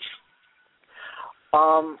conference?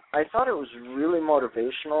 I thought it was really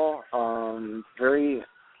motivational,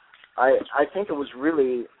 I think it was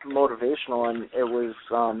really motivational, and it was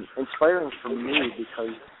inspiring for me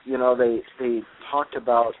because, they talked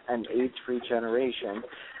about an AIDS-free generation.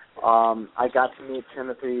 I got to meet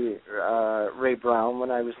Timothy Ray Brown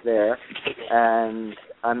when I was there, and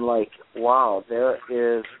I'm like, wow, there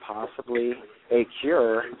is possibly a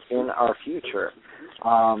cure in our future.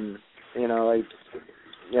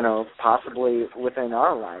 Possibly within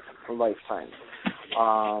our lifetime.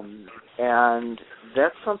 And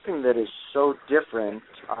that's something that is so different.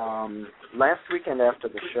 Last weekend after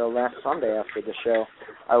the show, last Sunday after the show,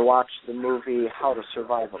 I watched the movie How to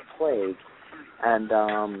Survive a Plague. And,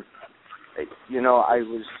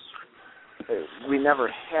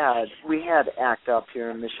 we had ACT UP here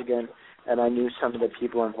in Michigan, and I knew some of the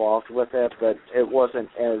people involved with it, but it wasn't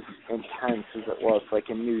as intense as it was like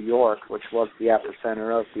in New York, which was the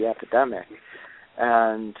epicenter of the epidemic.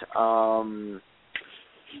 And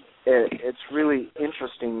it's really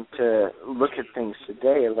interesting to look at things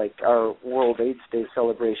today, like our World AIDS Day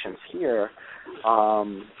celebrations here.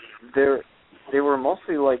 They were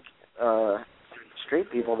mostly like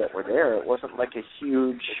straight people that were there. It wasn't like a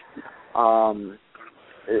huge...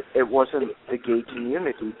 It wasn't the gay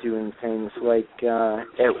community doing things like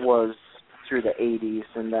it was through the 80s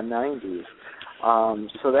and the 90s.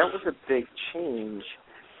 So that was a big change.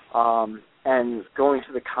 And going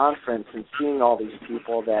to the conference and seeing all these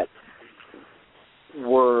people that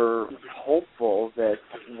were hopeful that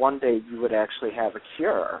one day you would actually have a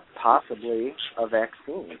cure, possibly a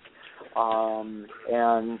vaccine.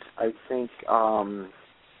 And I think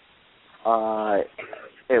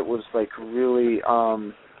it was like really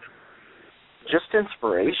just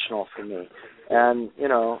inspirational for me. And,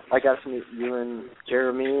 I got to meet you and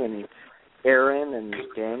Jeremy and Aaron and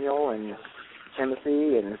Daniel and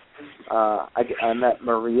Timothy, and I met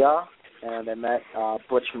Maria, and I met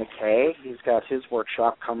Butch McKay. He's got his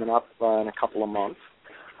workshop coming up in a couple of months.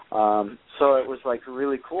 So it was like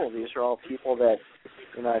really cool. These are all people that,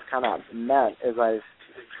 I've kind of met as I've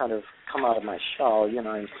kind of come out of my shell.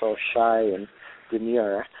 I'm so shy and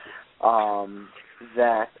demure,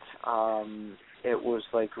 that it was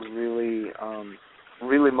like really,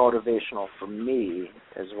 really motivational for me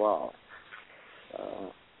as well.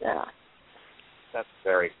 So, yeah. That's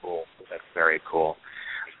very cool.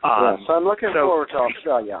 So I'm looking forward to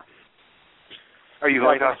Australia. Are you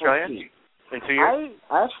going to Australia in 2 years?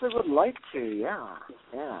 I actually would like to, yeah.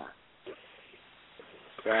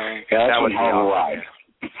 So, that would be all right.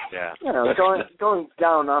 Yeah. Going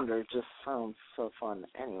down under just sounds so fun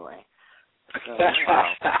anyway. So,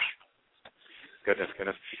 Goodness.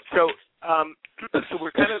 So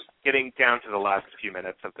we're kind of getting down to the last few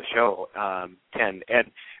minutes of the show, Ken.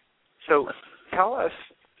 And so tell us,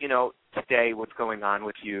 today what's going on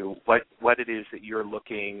with you, what it is that you're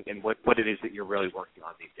looking, and what it is that you're really working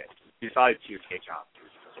on these days, besides your day job.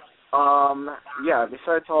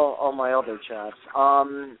 Besides all my other jobs.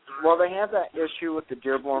 Well, they had that issue with the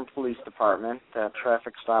Dearborn Police Department, that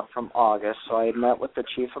traffic stop from August, so I met with the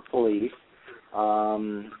chief of police,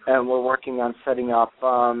 and we're working on setting up,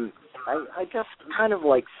 I guess, kind of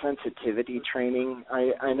like sensitivity training.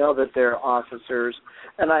 I know that there are officers,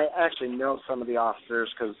 and I actually know some of the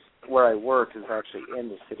officers because where I work is actually in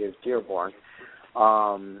the city of Dearborn.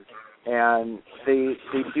 And they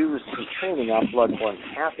do some training on bloodborne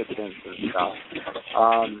pathogens and stuff.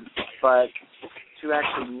 But to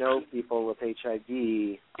actually know people with HIV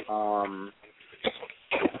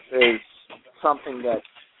is something that,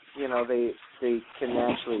 they can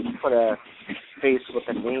actually put a face with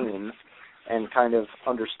a name and kind of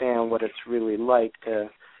understand what it's really like to,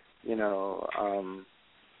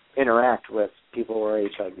 interact with people who are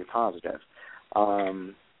HIV positive.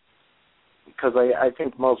 Because I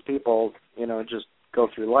think most people, just go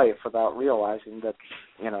through life without realizing that,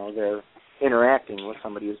 they're interacting with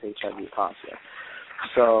somebody who's HIV positive.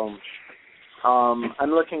 So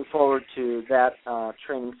I'm looking forward to that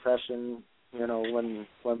training session, when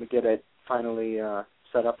we get it finally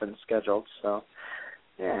set up and scheduled. So,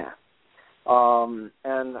 yeah.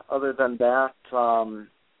 And other than that,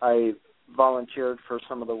 I volunteered for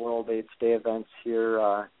some of the World AIDS Day events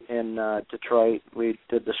here in Detroit. We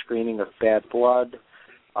did the screening of bad blood.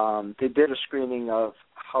 They did a screening of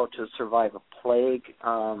how to survive a plague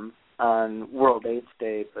on World AIDS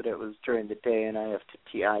Day, but it was during the day, and I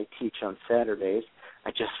teach on Saturdays. I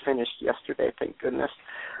just finished yesterday, thank goodness.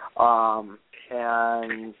 So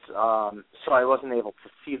I wasn't able to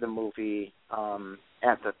see the movie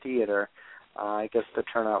at the theater. I guess the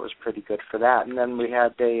turnout was pretty good for that. And then we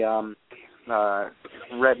had a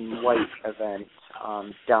red and white event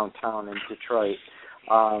downtown in Detroit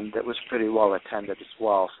that was pretty well attended as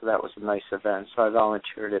well. So that was a nice event. So I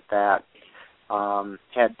volunteered at that.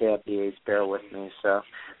 Had DADT bear with me, so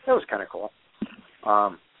that was kind of cool.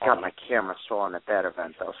 Got my camera stolen at that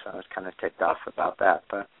event, though, so I was kind of ticked off about that.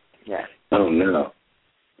 But yeah. Oh no.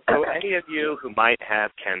 So any of you who might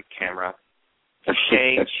have Ken's camera,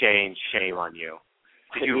 shame on you.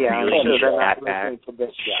 Did you really use that bad?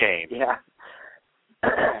 Shame. Yeah.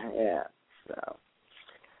 Yeah. So.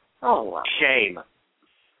 Oh wow. Shame.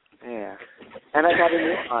 Yeah. And I got a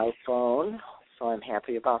new iPhone, so I'm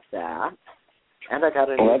happy about that. And I got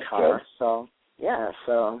a new car, good. So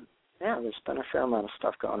there's been a fair amount of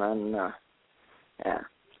stuff going on. Yeah.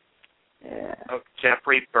 Oh,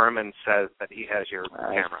 Jeffrey Berman says that he has your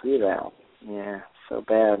camera. I see that. Yeah, so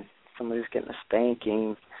bad. Somebody's getting a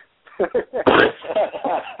spanking.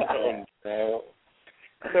 So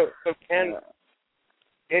Ken,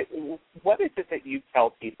 what is it that you tell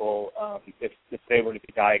people if they were to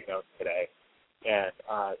be diagnosed today and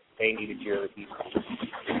they needed your advice?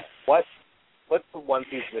 What's the one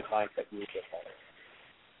piece of advice that you would give them?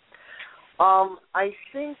 I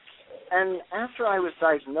think, and after I was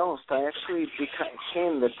diagnosed, I actually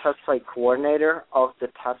became the test site coordinator of the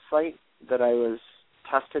test site that I was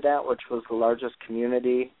tested at, which was the largest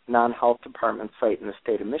community non-health department site in the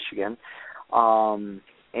state of Michigan.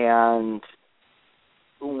 And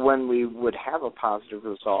when we would have a positive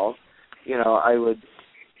result, I would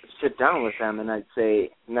sit down with them and I'd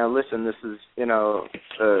say, now listen, this is,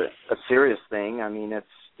 a serious thing. I mean, it's,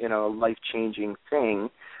 a life-changing thing,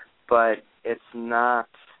 but it's not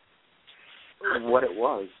what it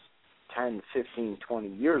was 10, 15, 20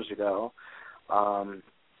 years ago.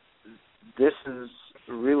 This is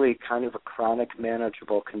really kind of a chronic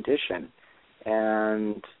manageable condition.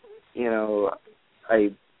 And,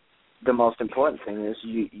 the most important thing is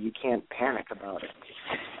you can't panic about it.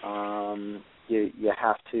 You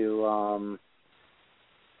have to,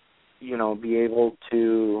 be able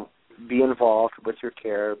to be involved with your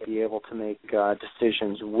care, be able to make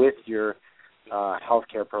decisions with your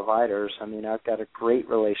healthcare providers. I mean, I've got a great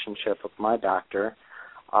relationship with my doctor,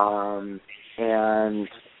 and,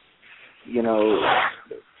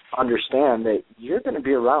 understand that you're going to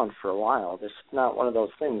be around for a while. This is not one of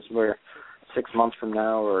those things where 6 months from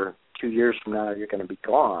now or 2 years from now you're going to be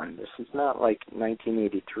gone. This is not like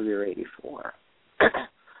 1983 or 84.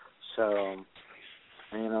 So,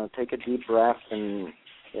 take a deep breath and,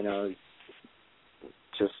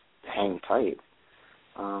 just hang tight.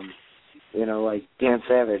 Like Dan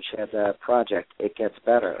Savage had that project, It Gets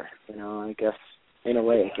Better. I guess in a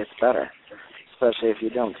way it gets better, especially if you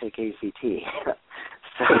don't take ACT.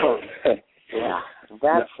 So, yeah,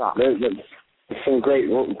 that's some great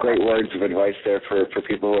words of advice there for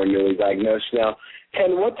people who are newly diagnosed. Now,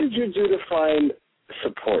 Ken, what did you do to find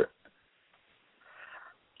support?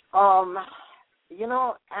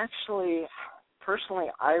 Actually, personally,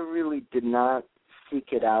 I really did not seek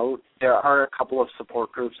it out. There are a couple of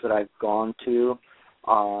support groups that I've gone to,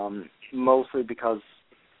 mostly because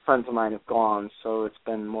friends of mine have gone, so it's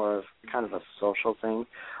been more of kind of a social thing.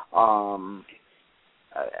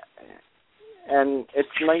 And it's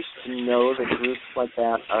nice to know that groups like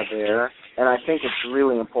that are there, and I think it's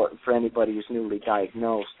really important for anybody who's newly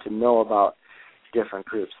diagnosed to know about different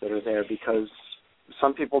groups that are there, because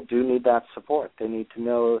some people do need that support. They need to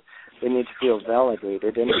know, they need to feel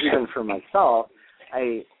validated, and even for myself,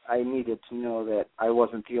 I needed to know that I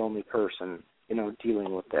wasn't the only person,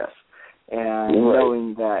 dealing with this. And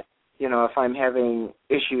knowing that, if I'm having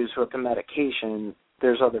issues with the medication,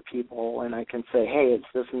 there's other people, and I can say, hey, is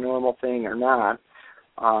this a normal thing or not?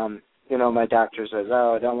 My doctor says,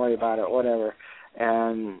 oh, don't worry about it, whatever.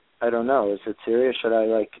 And I don't know, is it serious? Should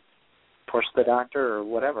I, push the doctor or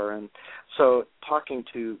whatever? And so talking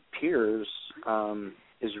to peers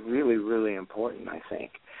is really, really important, I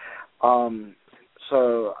think.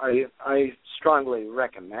 So I strongly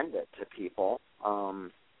recommend it to people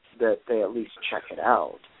that they at least check it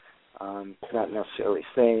out. Not necessarily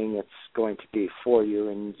saying it's going to be for you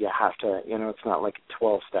and you have to, it's not like a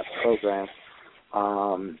 12-step program.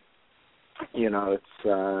 It's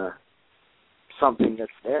something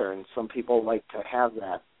that's there, and some people like to have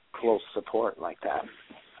that close support like that.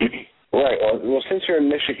 Right. Well, since you're in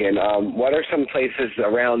Michigan, what are some places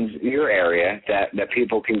around your area that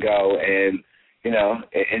people can go and,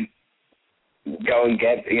 and go and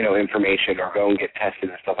get, information or go and get tested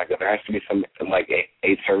and stuff like that? There has to be some like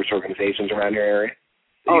AIDS service organizations around your area.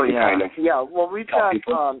 Oh, yeah. Well, we've got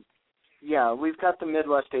we've got the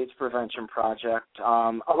Midwest AIDS Prevention Project.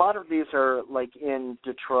 A lot of these are like in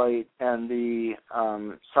Detroit and the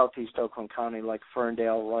southeast Oakland County, like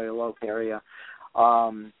Ferndale, Royal Oak area.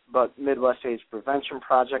 But Midwest AIDS Prevention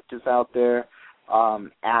Project is out there.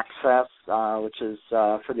 Access, which is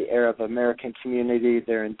for the Arab American community,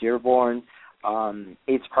 they're in Dearborn.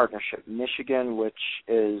 AIDS Partnership Michigan, which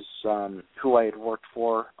is who I had worked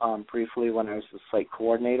for briefly when I was the site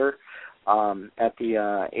coordinator at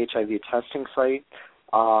the HIV testing site.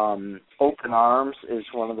 Open Arms is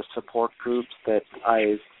one of the support groups that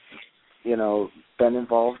I've, been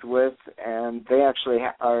involved with, and they actually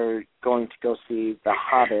are going to go see The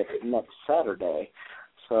Hobbit next Saturday.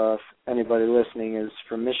 So if anybody listening is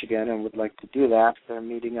from Michigan and would like to do that, they're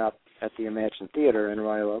meeting up at the Imagine Theater in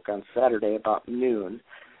Royal Oak on Saturday about noon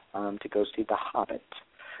to go see The Hobbit.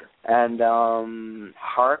 And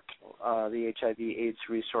HARC, the HIV AIDS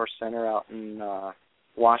Resource Center out in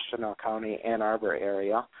Washtenaw County, Ann Arbor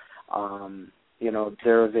area,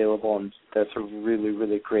 they're available, and that's a really,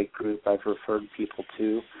 really great group I've referred people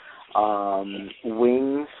to.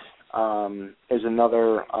 WINGS is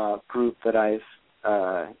another group that I've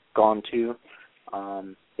gone to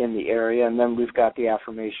in the area. And then we've got the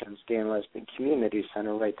Affirmations Gay and Lesbian Community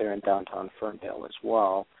Center right there in downtown Ferndale as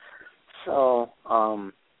well. So,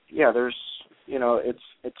 there's,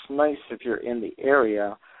 it's nice if you're in the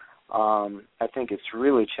area. I think it's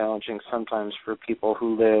really challenging sometimes for people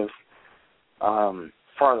who live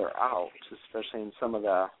farther out, especially in some of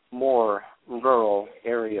the more rural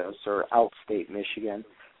areas or outstate Michigan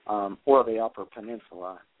or the Upper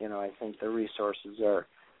Peninsula. I think the resources are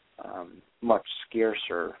much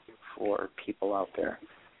scarcer for people out there.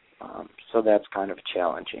 So that's kind of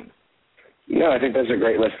challenging. No, I think that's a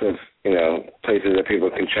great list of, places that people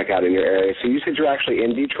can check out in your area. So you said you're actually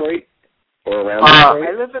in Detroit or around Detroit?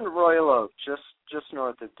 I live in Royal Oak, just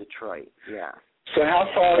north of Detroit, yeah. So how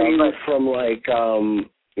far are you from, like,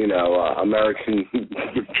 American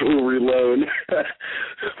Jewelry Loan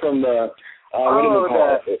from the, what do you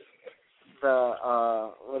call it?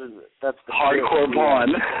 What is it? That's the Hardcore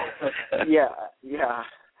Bond. Yeah.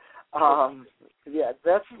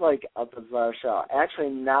 That's like a bizarre show. Actually,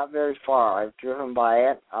 not very far. I've driven by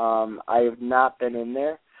it. I have not been in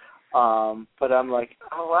there. But I'm like,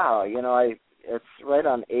 oh, wow, it's right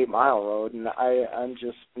on 8 Mile Road, and I'm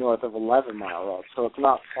just north of 11 Mile Road, so it's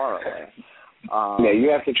not far away. You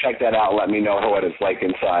have to check that out and let me know what it's like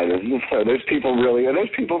inside. So there's people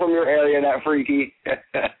from your area that freaky?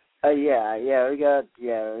 We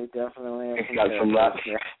definitely have some reps.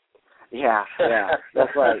 Yeah.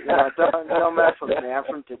 That's right. Don't mess with me. I'm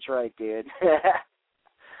from Detroit, dude.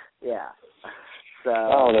 Yeah. So,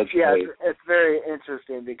 that's great. It's very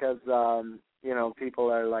interesting because,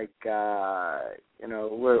 people are like, where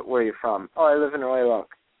are you from? Oh, I live in Royal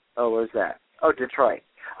Oak. Oh, where's that? Oh, Detroit.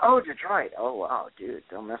 Oh, Detroit. Oh, wow, dude,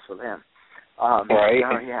 don't mess with him. Right?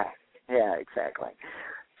 Yeah, exactly.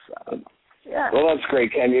 So, yeah. Well, that's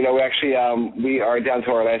great, Ken. We are down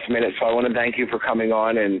to our last minute, so I want to thank you for coming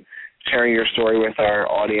on and sharing your story with our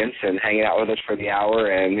audience and hanging out with us for the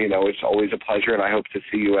hour. And, it's always a pleasure, and I hope to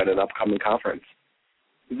see you at an upcoming conference.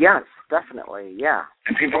 Yes, definitely, yeah.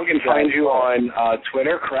 And people can find you on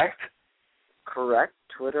Twitter, correct? Correct,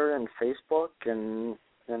 Twitter and Facebook and,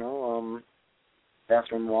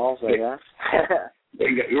 bathroom walls, I guess.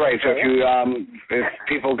 Right, so if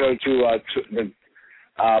people go to the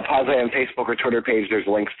Pause IM Facebook or Twitter page, there's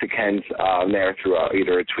links to Ken's there through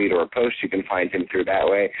either a tweet or a post. You can find him through that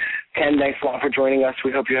way. Ken, thanks a lot for joining us.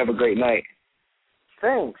 We hope you have a great night.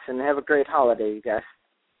 Thanks, and have a great holiday, you guys.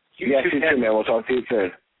 Yes, you too, man. We'll talk to you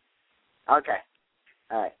soon. Okay.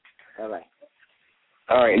 All right. Bye-bye.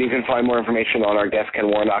 All right, and you can find more information on our guest, Ken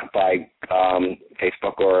Warnock, by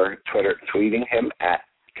Facebook or Twitter, tweeting him at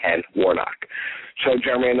Ken Warnock. So,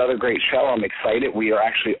 Jeremy, another great show. I'm excited. We are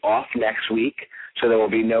actually off next week, so there will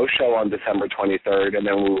be no show on December 23rd, and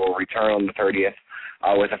then we will return on the 30th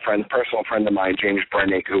with a personal friend of mine, James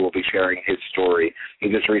Brennick, who will be sharing his story. He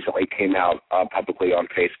just recently came out publicly on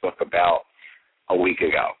Facebook about a week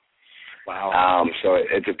ago. Wow. So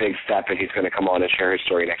it's a big step, and he's going to come on and share his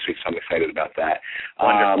story next week, so I'm excited about that.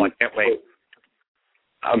 Wonderful. I can't wait.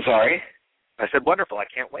 I'm sorry? I said wonderful. I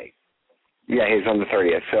can't wait. Yeah, he's on the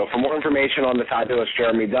 30th. So for more information on the fabulous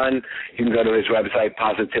Jeremy Dunn, you can go to his website,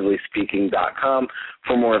 positivelyspeaking.com.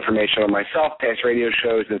 For more information on myself, past radio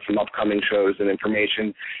shows, and some upcoming shows and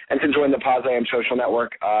information, and to join the Pause I Am social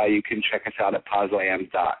network, you can check us out at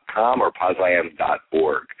pauseiam.com or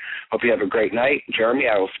pauseiam.org. Hope you have a great night. Jeremy,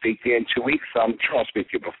 I will speak to you in 2 weeks. I'm sure I'll speak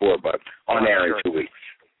to you before, but on air in 2 weeks.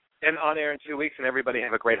 And on air in 2 weeks, and everybody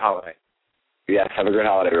have a great holiday. Yes, have a great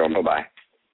holiday, everyone. Bye-bye.